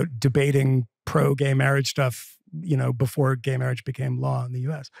was out debating pro-gay marriage stuff, before gay marriage became law in the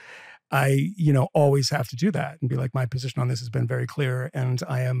U.S. I, always have to do that and be like, my position on this has been very clear, and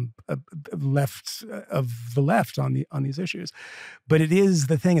I am left of the left on these issues. But it is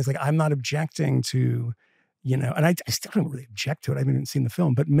the thing is like I'm not objecting to, and I still don't really object to it. I haven't even seen the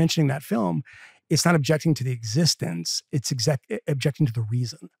film, but mentioning that film. It's not objecting to the existence, it's objecting to the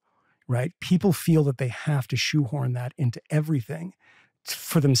reason, right? People feel that they have to shoehorn that into everything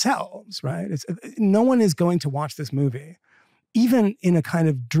for themselves, right? No one is going to watch this movie, even in a kind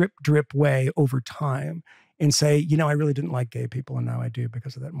of drip way over time, and say, I really didn't like gay people, and now I do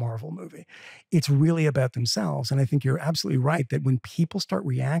because of that Marvel movie. It's really about themselves. And I think you're absolutely right that when people start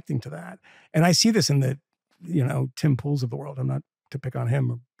reacting to that, and I see this in the, Tim Pools of the world, I'm not to pick on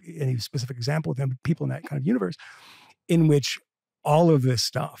him or any specific example of them, but people in that kind of universe in which all of this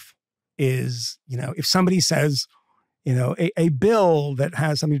stuff is, if somebody says, a bill that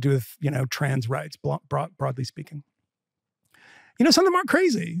has something to do with, trans rights, broadly speaking, some of them aren't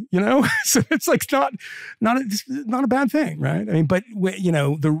crazy, so it's like not a bad thing, right? I mean, but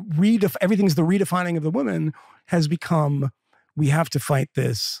everything's the redefining of the woman has become, we have to fight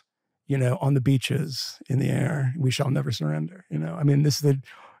this, on the beaches, in the air, we shall never surrender. I mean, this is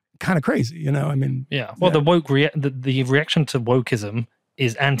kind of crazy, I mean. Yeah. Well, the woke the reaction to wokeism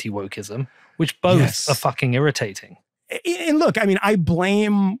is anti-wokeism, which both are fucking irritating. And look, I mean, I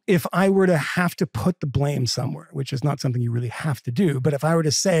blame, if I were to have to put the blame somewhere, which is not something you really have to do, but if I were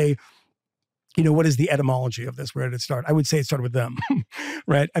to say, what is the etymology of this? Where did it start? I would say it started with them,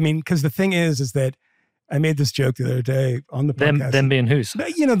 right? I mean, because the thing is that I made this joke the other day on the podcast. Them being whose?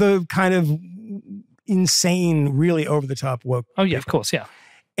 The kind of insane, really over-the-top woke. Oh, yeah, of course, yeah.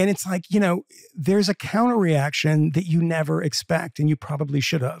 And it's like, there's a counter reaction that you never expect, and you probably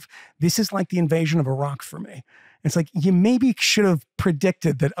should have. This is like the invasion of Iraq for me. It's like, you maybe should have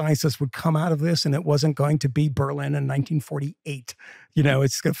predicted that ISIS would come out of this and it wasn't going to be Berlin in 1948.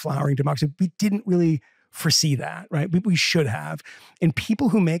 It's a flowering democracy. We didn't really foresee that, right? We should have. And people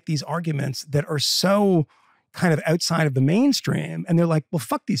who make these arguments that are so kind of outside of the mainstream, and they're like, well,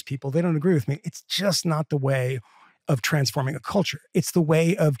 fuck these people, they don't agree with me. It's just not the way of transforming a culture. It's the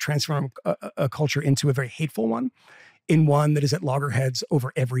way of transforming a culture into a very hateful one, in one that is at loggerheads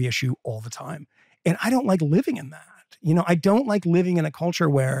over every issue all the time. And I don't like living in that. I don't like living in a culture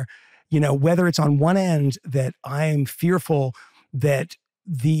where, you know, whether it's on one end that I'm fearful that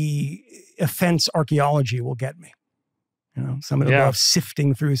the offense archaeology will get me, you know, some of the love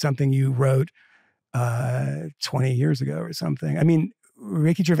sifting through something you wrote 20 years ago or something. I mean,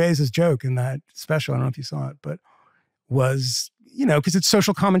 Ricky Gervais's joke in that special, I don't know if you saw it, but was, you know, because it's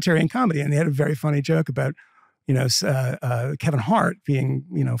social commentary and comedy, and they had a very funny joke about, you know, Kevin Hart being,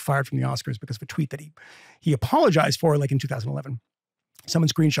 you know, fired from the Oscars because of a tweet that he apologized for, like in 2011. Someone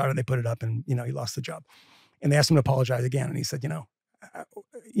screenshot it, they put it up, and, you know, he lost the job. And they asked him to apologize again, and he said, you know,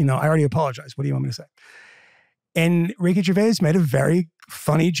 I already apologized. What do you want me to say? And Ricky Gervais made a very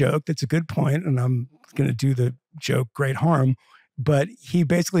funny joke that's a good point, and I'm going to do the joke great harm, but he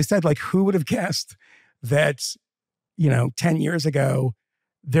basically said, like, who would have guessed that, you know, 10 years ago,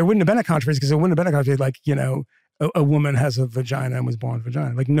 there wouldn't have been a controversy, because there wouldn't have been a controversy like, you know, a woman has a vagina and was born with a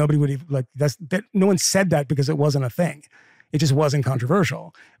vagina. Like, nobody would have, like, no one said that because it wasn't a thing. It just wasn't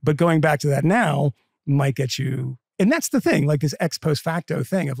controversial. But going back to that now might get you, and that's the thing, like this ex post facto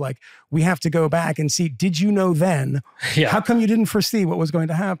thing of like, we have to go back and see, did you know then? Yeah. How come you didn't foresee what was going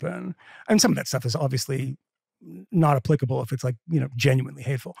to happen? And some of that stuff is obviously not applicable if it's like, you know, genuinely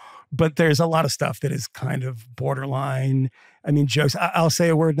hateful. But there's a lot of stuff that is kind of borderline. I mean, jokes. I'll say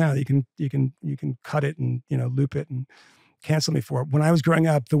a word now that you can cut it and, you know, loop it and cancel me for it. When I was growing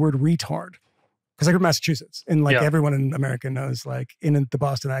up, the word retard, because I grew up in Massachusetts, and like everyone in America knows, like in the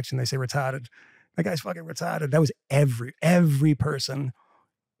Boston accent, they say retarded. That guy's fucking retarded. That was every person,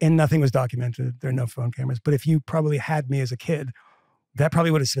 and nothing was documented. There are no phone cameras. But if you probably had me as a kid, that probably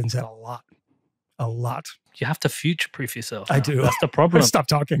would have been said a lot. You have to future-proof yourself now. I do. That's the problem. Stop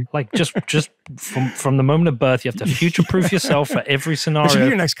talking. Like just from the moment of birth, you have to future-proof yourself for every scenario. That should be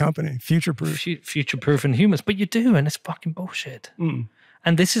your next company, future-proof. Future-proof and humans, but you do, and it's fucking bullshit.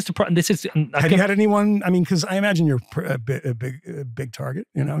 And this is the problem. Have you had anyone? I mean, because I imagine you're a big target.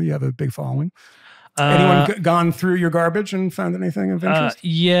 You know, you have a big following. Anyone gone through your garbage and found anything of interest?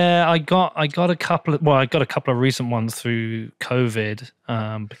 Yeah, I got a couple of. Well, I got a couple of recent ones through COVID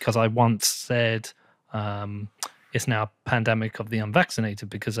because I once said it's now a pandemic of the unvaccinated,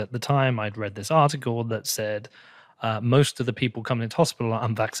 because at the time I'd read this article that said most of the people coming into hospital are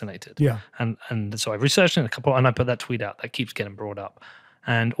unvaccinated. Yeah, and so I researched it and I put that tweet out that keeps getting brought up.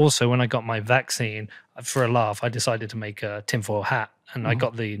 And also when I got my vaccine, for a laugh, I decided to make a tinfoil hat. And I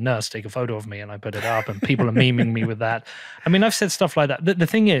got the nurse to take a photo of me and I put it up, and people are memeing me with that. I mean, I've said stuff like that. The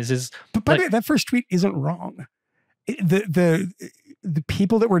thing is... But by the way, that first tweet isn't wrong. The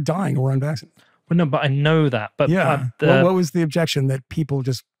people that were dying were unvaccinated. Well, no, but I know that. But yeah. What was the objection? That people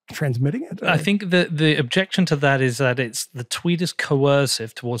just transmitting it? Or? I think the objection to that is that the tweet is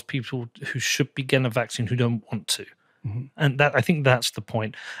coercive towards people who should be getting a vaccine who don't want to. And that, I think that's the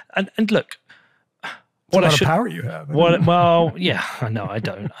point. And look... What a lot of power you have. Well, yeah, no, I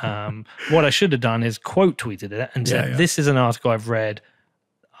don't. What I should have done is quote tweeted it and said, this is an article I've read.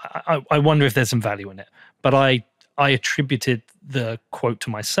 I wonder if there's some value in it. But I attributed the quote to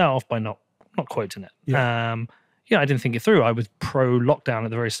myself by not quoting it. Yeah. I didn't think it through. I was pro-lockdown at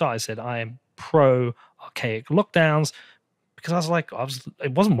the very start. I said, I am pro-archaic lockdowns, because I was like,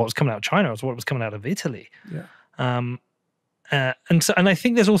 it wasn't what was coming out of China, it was what was coming out of Italy. Yeah. And I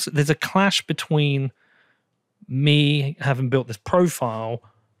think there's a clash between me having built this profile,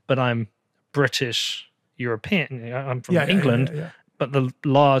 but I'm British European. I'm from England, but the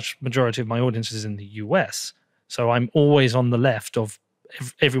large majority of my audience is in the US. So I'm always on the left of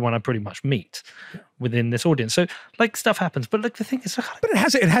everyone I pretty much meet within this audience. So like stuff happens, but like the thing is, but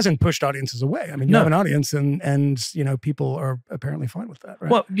it hasn't pushed audiences away. I mean, you have an audience, and you know, people are apparently fine with that, right?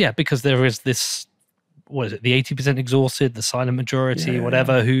 Well, yeah, because there is this. What is it? The 80% exhausted, the silent majority,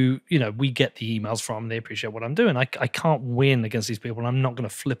 whatever, who, you know, we get the emails from, they appreciate what I'm doing. I can't win against these people, and I'm not going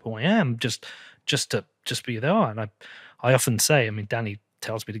to flip who I am just to be who they are. And I often say, I mean, Danny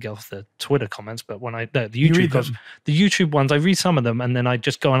tells me to get off the Twitter comments, but when the YouTube ones, I read some of them, and then I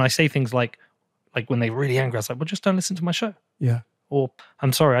just go and I say things like when they're really angry, I was like, well, just don't listen to my show. Yeah. Or,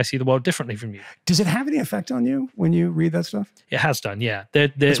 I'm sorry, I see the world differently from you. Does it have any effect on you when you read that stuff? It has done, yeah.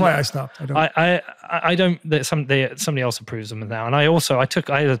 That's why I stopped. I don't. Somebody else approves them now, and I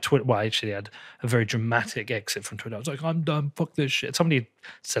had a Twitter. Well, I actually had a very dramatic exit from Twitter. I was like, I'm done. Fuck this shit. Somebody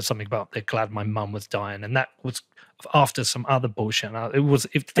said something about they're glad my mum was dying, and that was after some other bullshit. It was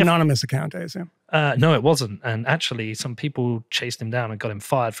anonymous account, I assume. No, it wasn't. And actually, some people chased him down and got him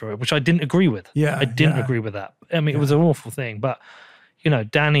fired for it, which I didn't agree with. Yeah, I didn't agree with that. I mean, it was an awful thing, but. You know,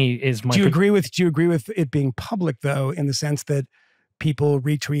 Danny is my... Do you agree with it being public, though, in the sense that people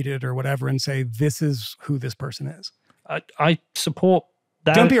retweet it or whatever and say, this is who this person is? I support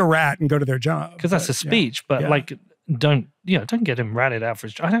that. Don't be a rat and go to their job. Because that's a speech. But like don't get him ratted out for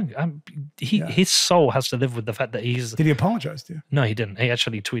his. His soul has to live with the fact that he's. Did he apologize to you? No, he didn't. He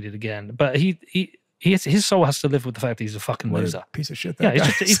actually tweeted again, but his soul has to live with the fact that he's a fucking loser. A piece of shit.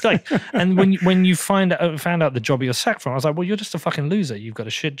 He's like, and when you found out the job you were sacked from, I was like, well, you're just a fucking loser. You've got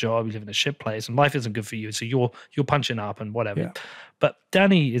a shit job, you live in a shit place, and life isn't good for you. So you're punching up and whatever. Yeah. But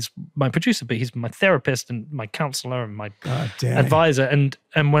Danny is my producer, but he's my therapist and my counselor and my advisor. And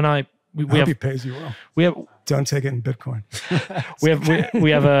when I hope he pays you well. We have. Don't take it in Bitcoin.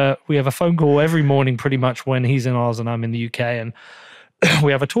 we have a phone call every morning, pretty much, when he's in Oz and I'm in the UK, and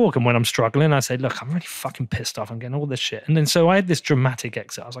we have a talk. And when I'm struggling, I say, "Look, I'm really fucking pissed off. I'm getting all this shit." And then so I had this dramatic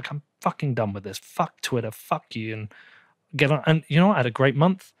exit. I was like, "I'm fucking done with this. Fuck Twitter. Fuck you." And get on. And you know what? I had a great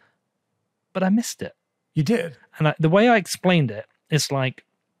month, but I missed it. You did. And the way I explained it, it's like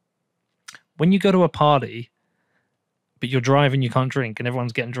when you go to a party, but you're driving, you can't drink, and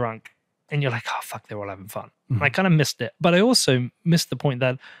everyone's getting drunk. And you're like, oh, fuck, they're all having fun. Mm-hmm. And I kind of missed it. But I also missed the point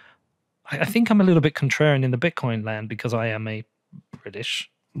that I think I'm a little bit contrarian in the Bitcoin land because I am a British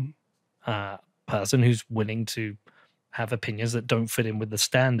person who's willing to have opinions that don't fit in with the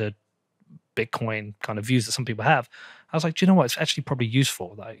standard Bitcoin kind of views that some people have. I was like, do you know what? It's actually probably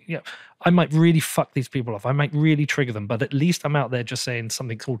useful. Like, I might really fuck these people off. I might really trigger them, but at least I'm out there just saying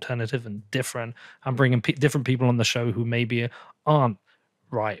something's alternative and different. I'm bringing different people on the show who maybe aren't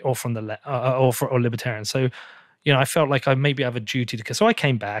right or from the or libertarian. So I felt like I maybe have a duty to. So I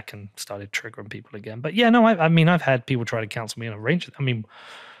came back and started triggering people again. But I mean, I've had people try to counsel me and arrange it. I mean,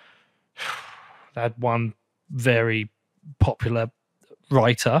 I had one very popular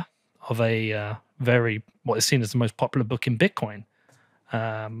writer of a what is seen as the most popular book in Bitcoin,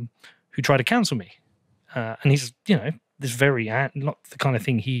 who tried to counsel me, and he's this very not the kind of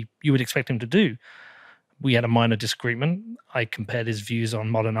thing you would expect him to do. We had a minor disagreement. I compared his views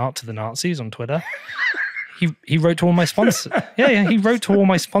on modern art to the Nazis on Twitter. He wrote to all my sponsors. He wrote to all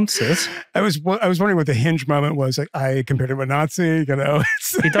my sponsors. I was wondering what the hinge moment was. Like, I compared him to a Nazi.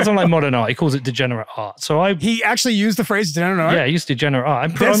 He doesn't like modern art. He calls it degenerate art. So he actually used the phrase degenerate art. Yeah, he used degenerate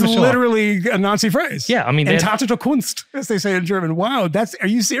art. That's literally a Nazi phrase. Yeah, I mean, Entartete Kunst, as they say in German. Wow, are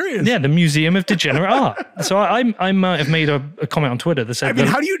you serious? Yeah, the Museum of Degenerate Art. So I might have made a comment on Twitter that said, I mean,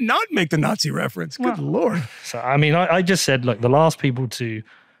 how do you not make the Nazi reference? Good Lord. So I mean, I just said, look, the last people to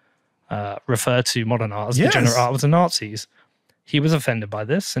refer to modern art as degenerate art was the Nazis. He was offended by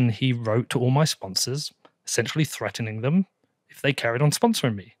this, and he wrote to all my sponsors, essentially threatening them if they carried on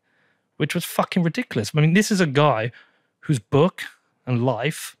sponsoring me, which was fucking ridiculous. I mean, this is a guy whose book and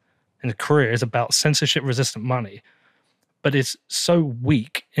life and career is about censorship-resistant money, but is so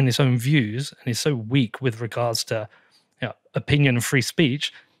weak in his own views and is so weak with regards to opinion and free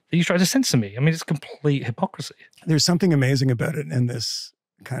speech that he tried to censor me. I mean, it's complete hypocrisy. There's something amazing about it in this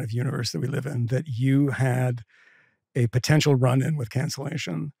kind of universe that we live in, that you had a potential run-in with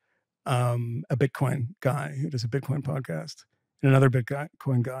cancellation, a Bitcoin guy who does a Bitcoin podcast, and another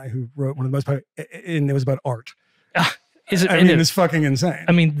Bitcoin guy who wrote one of the most popular, and it was about art. It's fucking insane.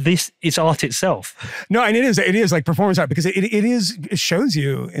 I mean, it's art itself. No, and it is like performance art, because it shows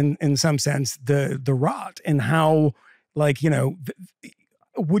you in some sense the rot and how, like,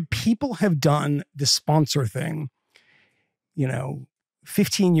 would people have done the sponsor thing,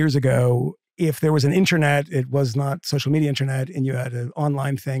 15 years ago, if there was an internet, it was not social media internet, and you had an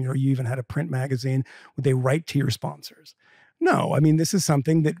online thing, or you even had a print magazine, would they write to your sponsors? No, I mean, this is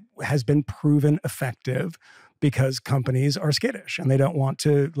something that has been proven effective because companies are skittish and they don't want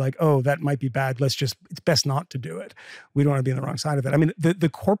to, like, oh, that might be bad. It's best not to do it. We don't want to be on the wrong side of it. I mean, the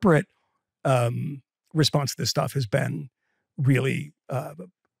corporate response to this stuff has been really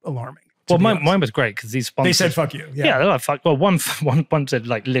alarming. Well, mine was great because these sponsors... They said, fuck you. Yeah, they're like, fuck. Well, one said,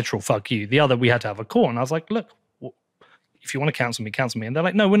 like, literal fuck you. The other, we had to have a call. And I was like, look, if you want to counsel me. And they're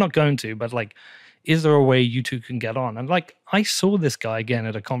like, no, we're not going to. But, like, is there a way you two can get on? And, like, I saw this guy again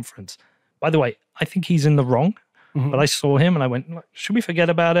at a conference. By the way, I think he's in the wrong. Mm-hmm. But I saw him and I went, should we forget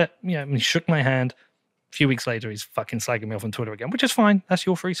about it? Yeah, and he shook my hand. A few weeks later, he's fucking slagging me off on Twitter again, which is fine. That's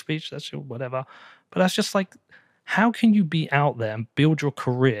your free speech. That's your whatever. But that's just like, how can you be out there and build your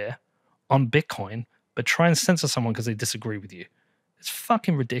career on Bitcoin, but try and censor someone because they disagree with you? It's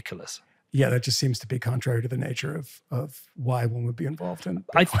fucking ridiculous. Yeah, that just seems to be contrary to the nature of why one would be involved in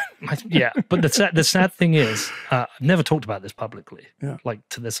Bitcoin. Yeah, but the sad thing is, I've never talked about this publicly, like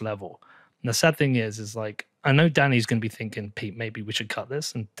to this level. And the sad thing is like, I know Danny's going to be thinking, Pete, maybe we should cut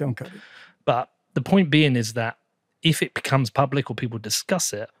this. And don't cut it. But the point being is that if it becomes public or people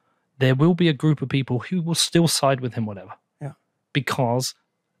discuss it, there will be a group of people who will still side with him, whatever. Yeah. Because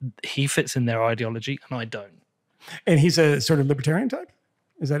he fits in their ideology and I don't. And he's a sort of libertarian type?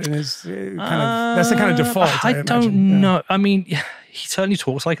 Is that in his that's the kind of default? I don't know. I mean, he certainly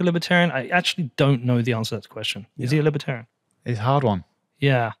talks like a libertarian. I actually don't know the answer to that question. Is he a libertarian? It's a hard one.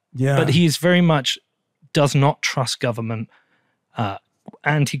 Yeah. But he's very much does not trust government,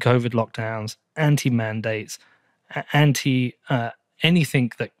 anti-COVID lockdowns, anti-mandates, anti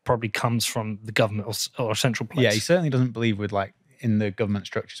anything that probably comes from the government or central place. Yeah, he certainly doesn't believe with in the government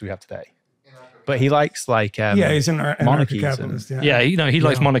structures we have today. But he likes he's an monarchies. He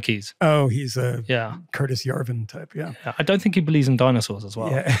likes monarchies. Oh, he's a Curtis Yarvin type. Yeah. I don't think he believes in dinosaurs as well.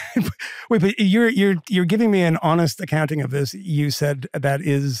 Yeah. Wait, but you're giving me an honest accounting of this. You said that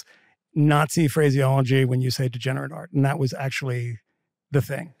is Nazi phraseology when you say degenerate art, and that was actually the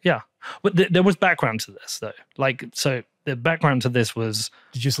thing. Yeah, but there was background to this though. So the background to this was...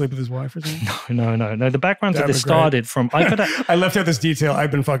 Did you sleep with his wife or something? No. The background to this started from... I left out this detail. I've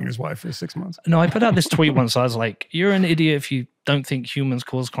been fucking his wife for 6 months. No, I put out this tweet once. I was like, you're an idiot if you don't think humans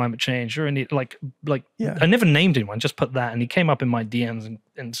cause climate change. You're an idiot. I never named anyone, just put that. And he came up in my DMs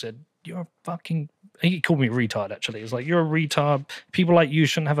and said, you're a fucking... He called me a retard, actually. He was like, you're a retard. People like you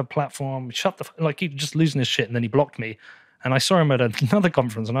shouldn't have a platform. Shut the... He just losing his shit. And then he blocked me. And I saw him at another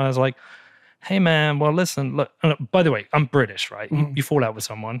conference and I was like, hey man, well listen, look, by the way, I'm British, right? You fall out with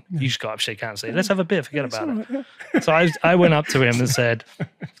someone, you just go up, shake hands, say, let's have a beer, forget about it. So I went up to him and said,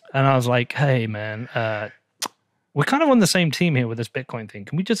 and I was like, hey man, we're kind of on the same team here with this Bitcoin thing.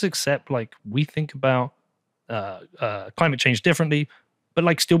 Can we just accept we think about climate change differently,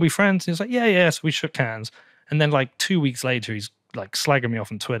 but still be friends? And he was like, yeah. So we shook hands. And then 2 weeks later, he's slagging me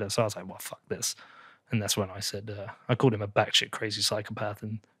off on Twitter. So I was like, well, fuck this. And that's when I said, I called him a batshit crazy psychopath.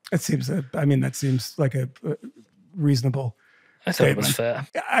 And that seems like a reasonable I thought it was fair.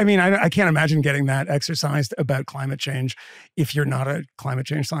 I mean, I can't imagine getting that exercised about climate change if you're not a climate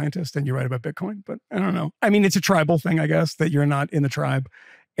change scientist and you write about Bitcoin. But I don't know. I mean, it's a tribal thing, I guess, that you're not in the tribe.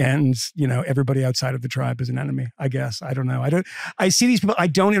 And, everybody outside of the tribe is an enemy, I guess. I don't know. I see these people, I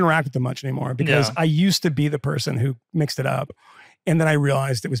don't interact with them much anymore because I used to be the person who mixed it up. And then I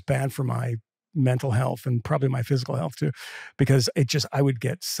realized it was bad for my mental health and probably my physical health too, because I would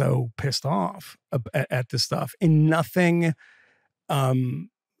get so pissed off at this stuff and nothing,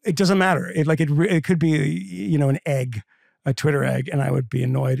 it doesn't matter. It could be, an egg, a Twitter egg, and I would be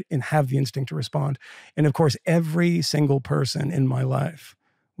annoyed and have the instinct to respond. And of course, every single person in my life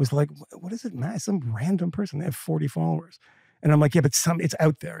was like, what does it matter? Some random person, they have 40 followers. And I'm like, yeah, but it's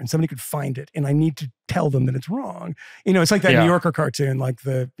out there and somebody could find it. And I need to tell them that it's wrong. It's like that New Yorker cartoon,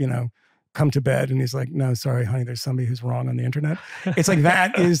 come to bed. And he's like, no, sorry, honey, there's somebody who's wrong on the internet. It's like,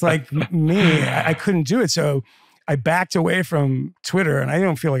 that is me. I couldn't do it. So I backed away from Twitter and I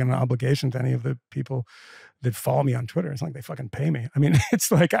don't feel like an obligation to any of the people that follow me on Twitter. It's like they fucking pay me. I mean,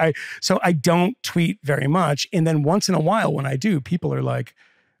 it's like so I don't tweet very much. And then once in a while when I do, people are like,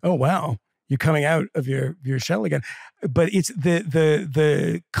 oh, wow, you're coming out of your shell again. But it's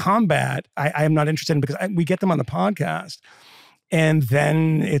the combat I am not interested in because we get them on the podcast. And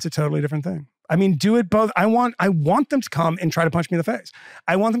then it's a totally different thing. I mean, do it both. I want them to come and try to punch me in the face.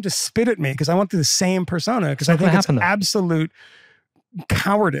 I want them to spit at me because I want the same persona because I think it's absolute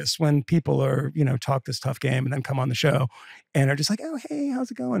cowardice when people are, talk this tough game and then come on the show and are just like, oh, hey, how's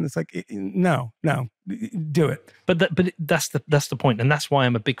it going? It's like, no, do it. But that's the point. And that's why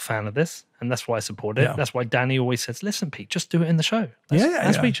I'm a big fan of this. And that's why I support it. Yeah. That's why Danny always says, listen, Pete, just do it in the show.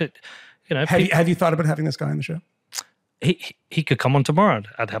 Let's reach it. Have you thought about having this guy in the show? He could come on tomorrow.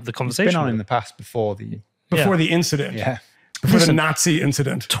 I'd have the conversation. He's been on in the past before the incident. Yeah. Before the Nazi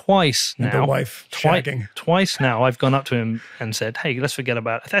incident. Twice now. And the wife shagging. Twice now I've gone up to him and said, hey, let's forget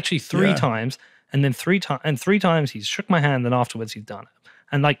about it. Actually three times. And then three times he's shook my hand and afterwards he's done it.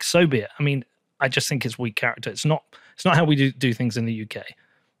 And so be it. I mean, I just think it's weak character. It's not how we do things in the UK.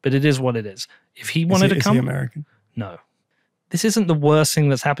 But it is what it is. If he wanted to come. Is he American? No. This isn't the worst thing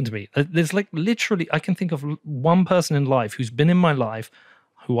that's happened to me. There's literally, I can think of one person in life who's been in my life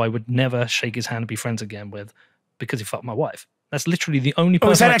who I would never shake his hand and be friends again with because he fucked my wife. That's literally the only person.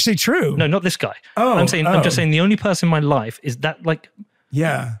 Oh, is that actually true? No, not this guy. Oh, I'm just saying the only person in my life is that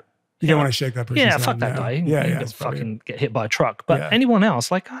Yeah. You don't want to shake that person. Yeah, fuck that guy. Yeah. Fucking get hit by a truck. But anyone else,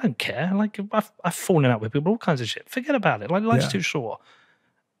 I don't care. I've fallen out with people, all kinds of shit. Forget about it. Life's too short.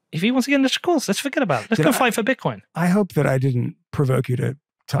 If he wants to get in this course, let's forget about it. Let's go fight for Bitcoin. I hope that I didn't provoke you to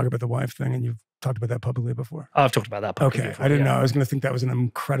talk about the wife thing and you've talked about that publicly before. Oh, I've talked about that publicly before. I didn't know. I was going to think that was an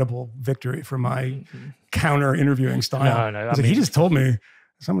incredible victory for my counter-interviewing style. No. He just told me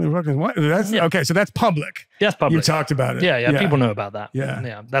somebody was working with wife. Okay, so that's public. That's public. You talked about it. Yeah. People know about that.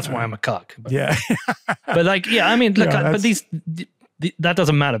 Yeah. That's why I'm a cuck. But, yeah. but I mean, look, but that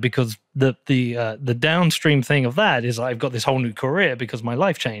doesn't matter because the downstream thing of that is I've got this whole new career because my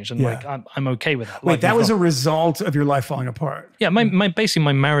life changed, and like I'm okay with that. Wait, like, that was a result of your life falling apart? Yeah, basically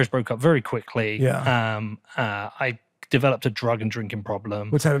my marriage broke up very quickly. Yeah. I developed a drug and drinking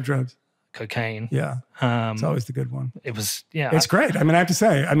problem. What type of drugs? Cocaine. Yeah. It's always the good one. It was, yeah. It's great. I mean, I have to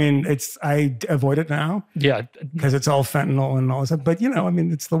say, I avoid it now. Yeah. Because it's all fentanyl and all this stuff. But,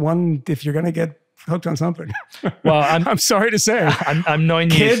 it's the one, if you're going to get hooked on something. Well, I'm sorry to say. I'm 9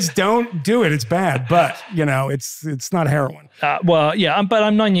 years. Kids don't do it. It's bad. But, it's not heroin. But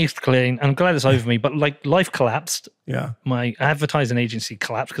I'm 9 years clean. I'm glad it's over me. But like life collapsed. Yeah. My advertising agency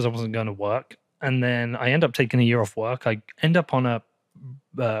collapsed because I wasn't going to work. And then I end up taking a year off work. I end up on a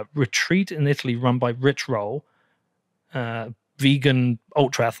retreat in Italy run by Rich Roll, vegan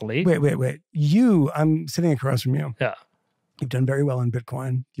ultra athlete. Wait. I'm sitting across from you. Yeah. You've done very well in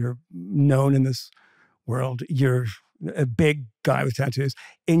Bitcoin. You're known in this world. You're a big guy with tattoos.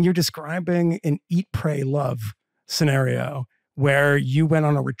 And you're describing an eat, pray, love scenario where you went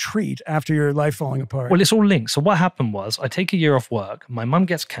on a retreat after your life falling apart. Well, it's all linked. So what happened was I take a year off work. My mum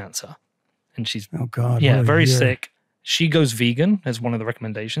gets cancer and she's very sick. She goes vegan as one of the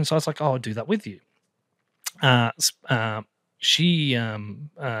recommendations. So I was like, oh, I'll do that with you. I'm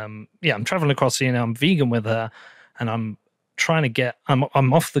traveling across here now. I'm vegan with her and I'm trying to get,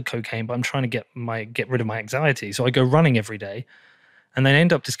 I'm off the cocaine, but I'm trying to get rid of my anxiety. So I go running every day and then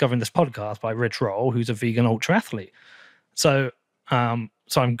end up discovering this podcast by Rich Roll, who's a vegan ultra athlete. So I'm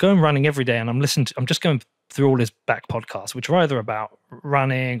going running every day and I'm just going through all his back podcasts, which are either about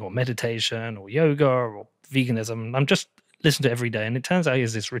running or meditation or yoga or veganism. I'm just listening to it every day. And it turns out he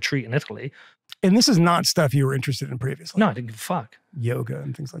has this retreat in Italy. And this is not stuff you were interested in previously. No, I didn't give a fuck. Yoga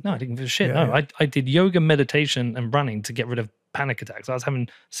and things like that. No, I didn't give a shit. I did yoga, meditation, and running to get rid of panic attacks. I was having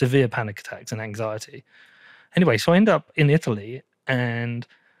severe panic attacks and anxiety. Anyway, so I end up in Italy and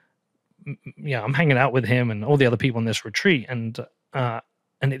I'm hanging out with him and all the other people in this retreat. And at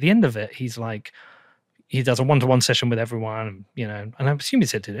the end of it, he's like, he does a one-to-one session with everyone, and I assume he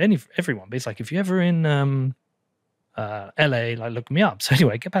said to everyone, but it's like, if you're ever in LA, like look me up. So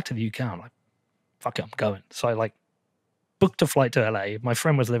anyway, get back to the UK. I'm like, fuck it, I'm going. So I like booked a flight to LA. My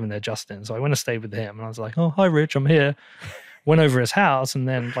friend was living there, Justin. So I went to stay with him and I was like, oh, hi, Rich, I'm here. Went over his house. And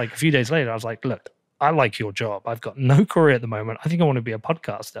then like a few days later, I was like, look, I like your job. I've got no career at the moment. I think I want to be a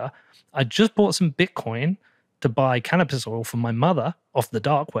podcaster. I just bought some Bitcoin to buy cannabis oil for my mother off the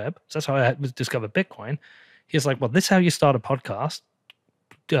dark web. So that's how I discovered Bitcoin. He was like, well, this is how you start a podcast.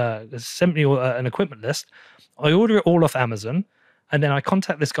 Sent me an equipment list. I order it all off Amazon. And then I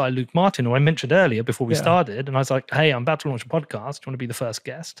contact this guy, Luke Martin, who I mentioned earlier before we started. And I was like, hey, I'm about to launch a podcast. Do you want to be the first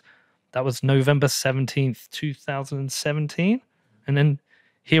guest? That was November 17th, 2017. And then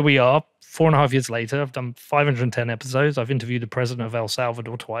here we are, 4.5 years later. I've done 510 episodes. I've interviewed the president of El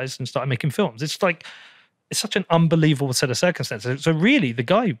Salvador twice and started making films. It's like, it's such an unbelievable set of circumstances. So really, the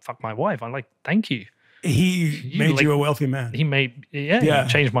guy who fucked my wife, I'm like, thank you. He made you a wealthy man. He made, he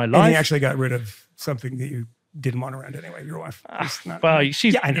changed my life. And he actually got rid of something that you didn't want around anyway. Your wife.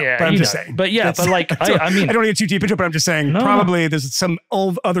 She's, I know, but I'm just saying. But yeah, but like, I mean, I don't want to get too deep into it, but I'm just saying, probably there's some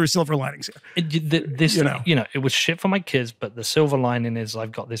other silver linings here. It was shit for my kids, but the silver lining is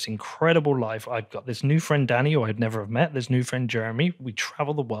I've got this incredible life. I've got this new friend, Danny, who I'd never have met, this new friend, Jeremy. We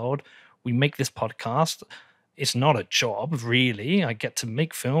travel the world. We make this podcast. It's not a job, really. I get to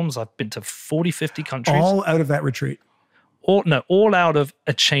make films. I've been to 40, 50 countries. All out of that retreat. All out of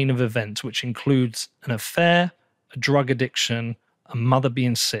a chain of events, which includes an affair, a drug addiction, a mother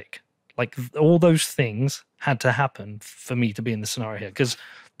being sick. Like all those things had to happen for me to be in the scenario here. Because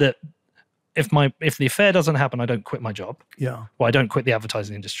if the affair doesn't happen, I don't quit my job. Yeah. Well, I don't quit the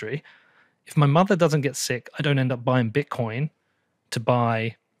advertising industry. If my mother doesn't get sick, I don't end up buying Bitcoin to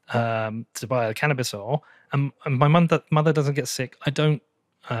buy a cannabis oil. And my mother doesn't get sick, I don't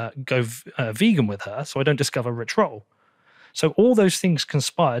go vegan with her, so I don't discover Rich Roll. So all those things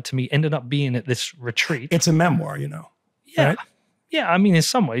conspired to me, ended up being at this retreat. It's a memoir, Yeah. Right? Yeah, I mean, in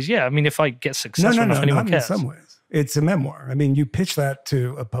some ways, yeah. I mean, if I get successful enough, anyone cares. In some ways. It's a memoir. I mean, you pitch that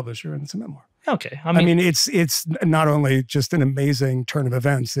to a publisher and it's a memoir. Okay. I mean, it's not only just an amazing turn of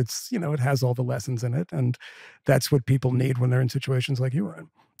events, it's, it has all the lessons in it. And that's what people need when they're in situations like you were in.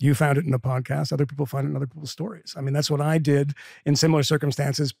 You found it in a podcast. Other people find it in other people's stories. I mean, that's what I did in similar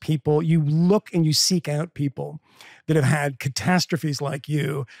circumstances. You look and you seek out people that have had catastrophes like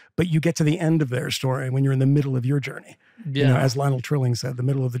you, but you get to the end of their story when you're in the middle of your journey. Yeah. As Lionel Trilling said, the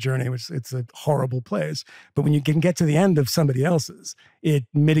middle of the journey, it's a horrible place. But when you can get to the end of somebody else's, it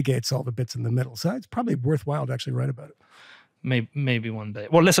mitigates all the bits in the middle. So it's probably worthwhile to actually write about it. Maybe one day.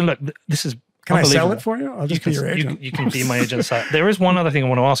 Well, listen, look, this is Can I sell it for you? I'll just be your agent. You can be my agent. There is one other thing I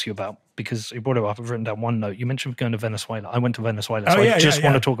want to ask you about, because you brought it up. I've written down one note. You mentioned going to Venezuela. I went to Venezuela, so I just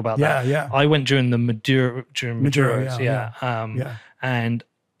want to talk about that. Yeah. I went during the Maduro, and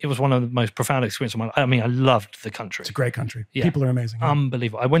it was one of the most profound experiences of my life. I mean, I loved the country. It's a great country. People are amazing.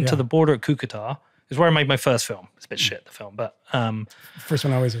 Unbelievable. I went to the border at Cucuta. It's where I made my first film. It's a bit shit, the film, but first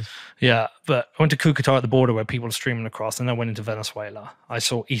one always is. Yeah, but I went to Cucuta at the border where people are streaming across, and then I went into Venezuela. I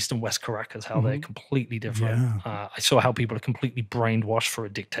saw East and West Caracas, how they're completely different. I saw how people are completely brainwashed for a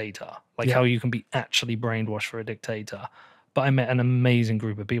dictator, how you can be actually brainwashed for a dictator. But I met an amazing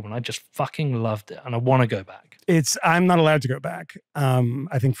group of people, and I just fucking loved it, and I want to go back. I'm not allowed to go back.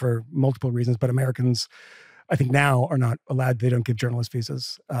 I think for multiple reasons, but Americans, I think now, are not allowed. They don't give journalist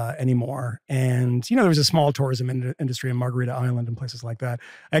visas anymore. And, there was a small tourism industry in Margarita Island and places like that.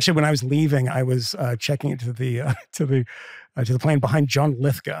 Actually, when I was leaving, I was checking into the to the plane behind John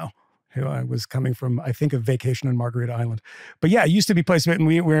Lithgow, who I was coming from, I think, a vacation in Margarita Island. But yeah, it used to be places and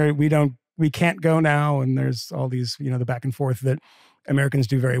we can't go now. And there's all these, the back and forth that Americans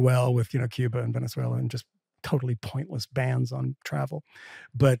do very well with, Cuba and Venezuela, and just totally pointless bans on travel.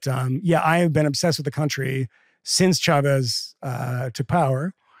 But I have been obsessed with the country since Chavez took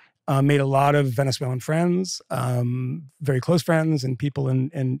power. Made a lot of Venezuelan friends, very close friends, and people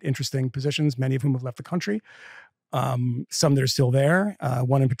in interesting positions, many of whom have left the country. Some that are still there,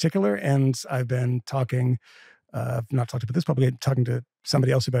 one in particular. And I've been talking, not talked about this publicly, talking to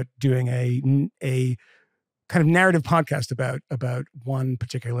somebody else about doing a kind of narrative podcast about one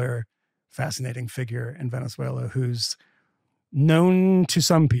particular fascinating figure in Venezuela who's known to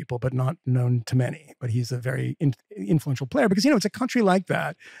some people, but not known to many. But he's a very influential player because, it's a country like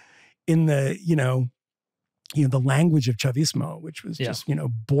that in the, the language of Chavismo, which was just,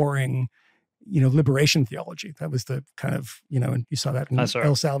 boring, liberation theology. That was the kind of, and you saw that in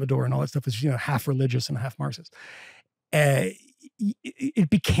El Salvador and all that stuff was, half religious and half Marxist. It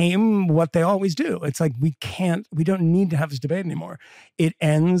became what they always do. It's like, we don't need to have this debate anymore. It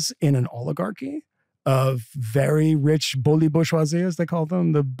ends in an oligarchy of very rich bourgeoisie, as they call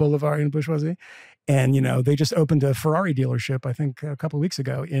them, the Bolivarian bourgeoisie. And, they just opened a Ferrari dealership, I think, a couple of weeks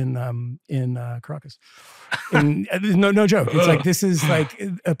ago in Caracas. And no joke. It's like, this is like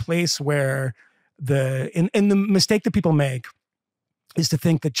a place where the mistake that people make is to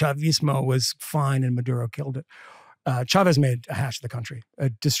think that Chavismo was fine and Maduro killed it. Chavez made a hash of the country,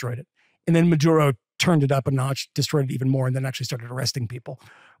 destroyed it. And then Maduro turned it up a notch, destroyed it even more, and then actually started arresting people.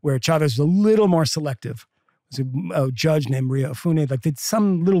 Where Chavez was a little more selective. There was a judge named Maria Ofune, did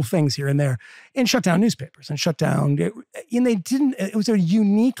some little things here and there, and shut down newspapers and shut down. And they didn't. It was a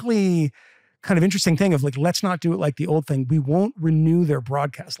uniquely kind of interesting thing of let's not do it like the old thing. We won't renew their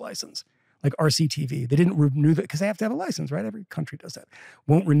broadcast license, like RCTV. They didn't renew that because they have to have a license, right? Every country does that.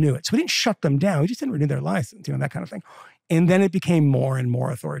 Won't renew it. So we didn't shut them down. We just didn't renew their license, that kind of thing. And then it became more and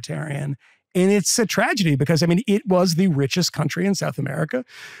more authoritarian. And it's a tragedy because, it was the richest country in South America,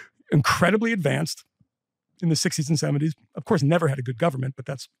 incredibly advanced in the 60s and 70s. Of course, never had a good government, but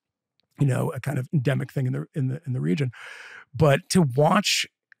that's, a kind of endemic thing in the region. But to watch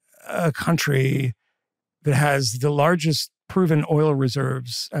a country that has the largest proven oil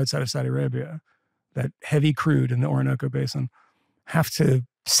reserves outside of Saudi Arabia, that heavy crude in the Orinoco Basin, have to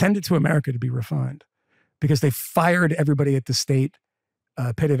send it to America to be refined because they fired everybody at the state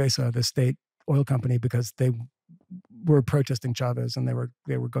PDVSA, the state oil company, because they were protesting Chavez and they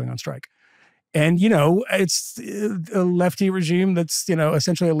were going on strike. And, it's a lefty regime that's,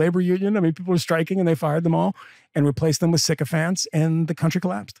 essentially a labor union. People were striking and they fired them all and replaced them with sycophants, and the country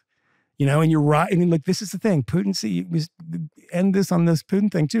collapsed. And you're right. This is the thing. Putin, we end this on this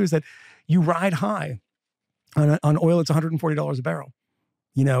Putin thing too, is that you ride high on oil. It's $140 a barrel.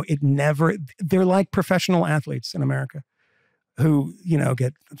 They're like professional athletes in America who,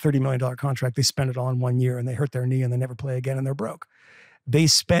 get $30 million contract. They spend it all in 1 year and they hurt their knee and they never play again and they're broke. They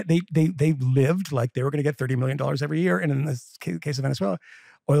lived like they were going to get $30 million every year. And in the case of Venezuela,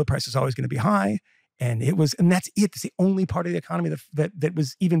 oil price is always going to be high. And that's it. It's the only part of the economy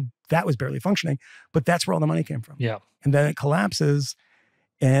that was barely functioning, but that's where all the money came from. Yeah. And then it collapses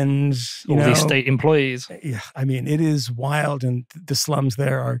and, all these state employees. Yeah. It is wild. And the slums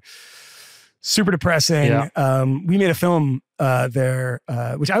there are super depressing. Yeah. We made a film there,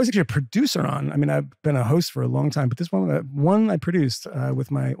 which I was actually a producer on. I've been a host for a long time, but this one I produced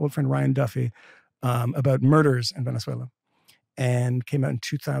with my old friend Ryan Duffy about murders in Venezuela, and came out in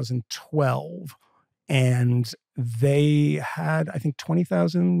 2012. And they had, I think,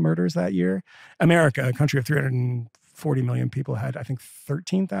 20,000 murders that year. America, a country of 340 million people, had, I think,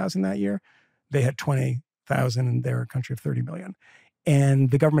 13,000 that year. They had 20,000, and they're a country of 30 million.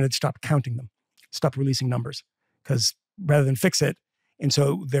 And the government had stopped counting them. stop releasing numbers because rather than fix it. And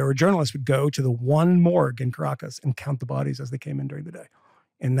so there were journalists would go to the one morgue in Caracas and count the bodies as they came in during the day.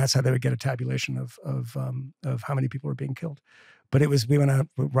 And that's how they would get a tabulation of how many people were being killed. But we went out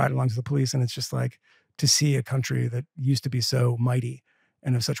right along to the police, and it's just like to see a country that used to be so mighty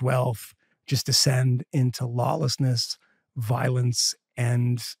and of such wealth just descend into lawlessness, violence,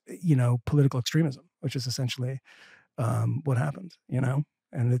 and, political extremism, which is essentially what happened,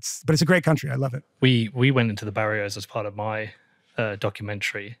 And but it's a great country. I love it. We went into the barrios as part of my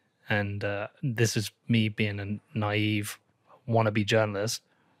documentary, and this is me being a naive wannabe journalist.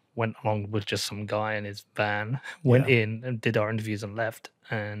 Went along with just some guy in his van, went in and did our interviews and left.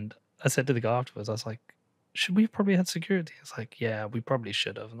 And I said to the guy afterwards, I was like, should we have probably had security? It's like, yeah, we probably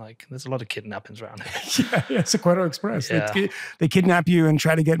should have. Like, there's a lot of kidnappings around here. yeah, Sequoia Express. Yeah. They kidnap you and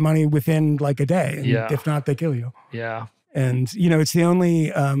try to get money within like a day. And if not, they kill you. Yeah. And, it's the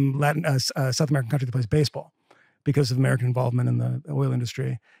only South American country that plays baseball because of American involvement in the oil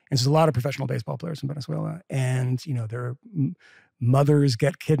industry. And so there's a lot of professional baseball players in Venezuela. And, their mothers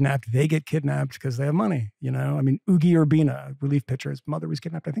get kidnapped. They get kidnapped because they have money, I mean, Ugi Urbina, relief pitcher, his mother was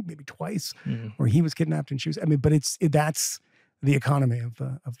kidnapped, I think maybe twice, or he was kidnapped and she was, but that's the economy of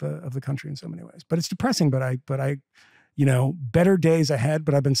the country in so many ways. But it's depressing, but I better days ahead,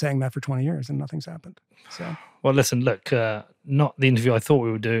 but I've been saying that for 20 years and nothing's happened. So. Well, listen, look, not the interview I thought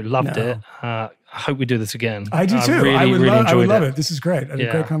we would do. Loved it. I hope we do this again. I do too. I would love it. This is great.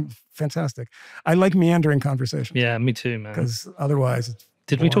 Fantastic. I like meandering conversations. Yeah, me too, man. Because otherwise, it's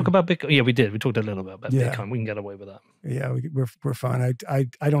did boring. we talk about Bitcoin? Yeah, we did. We talked a little bit about Bitcoin. We can get away with that. Yeah, we're fine.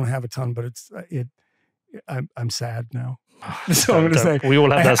 I don't have a ton, but I'm sad now. That's all I'm going to say. We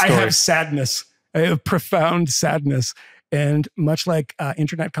all have that story. I have sadness. I have profound sadness. And much like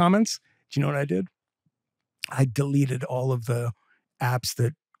internet comments, do you know what I did? I deleted all of the apps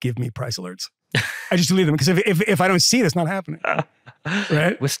that give me price alerts. I just delete them because if I don't see it, it's not happening.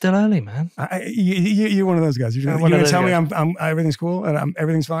 Right? We're still early, man. You're one of those guys. You're going to tell me I'm everything's cool and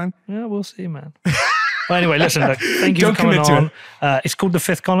everything's fine? Yeah, we'll see, man. Well, anyway, listen, look, thank you for coming on. It's called The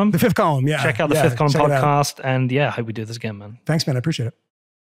Fifth Column. The Fifth Column, yeah. Check out The Fifth Column podcast. And I hope we do this again, man. Thanks, man. I appreciate it.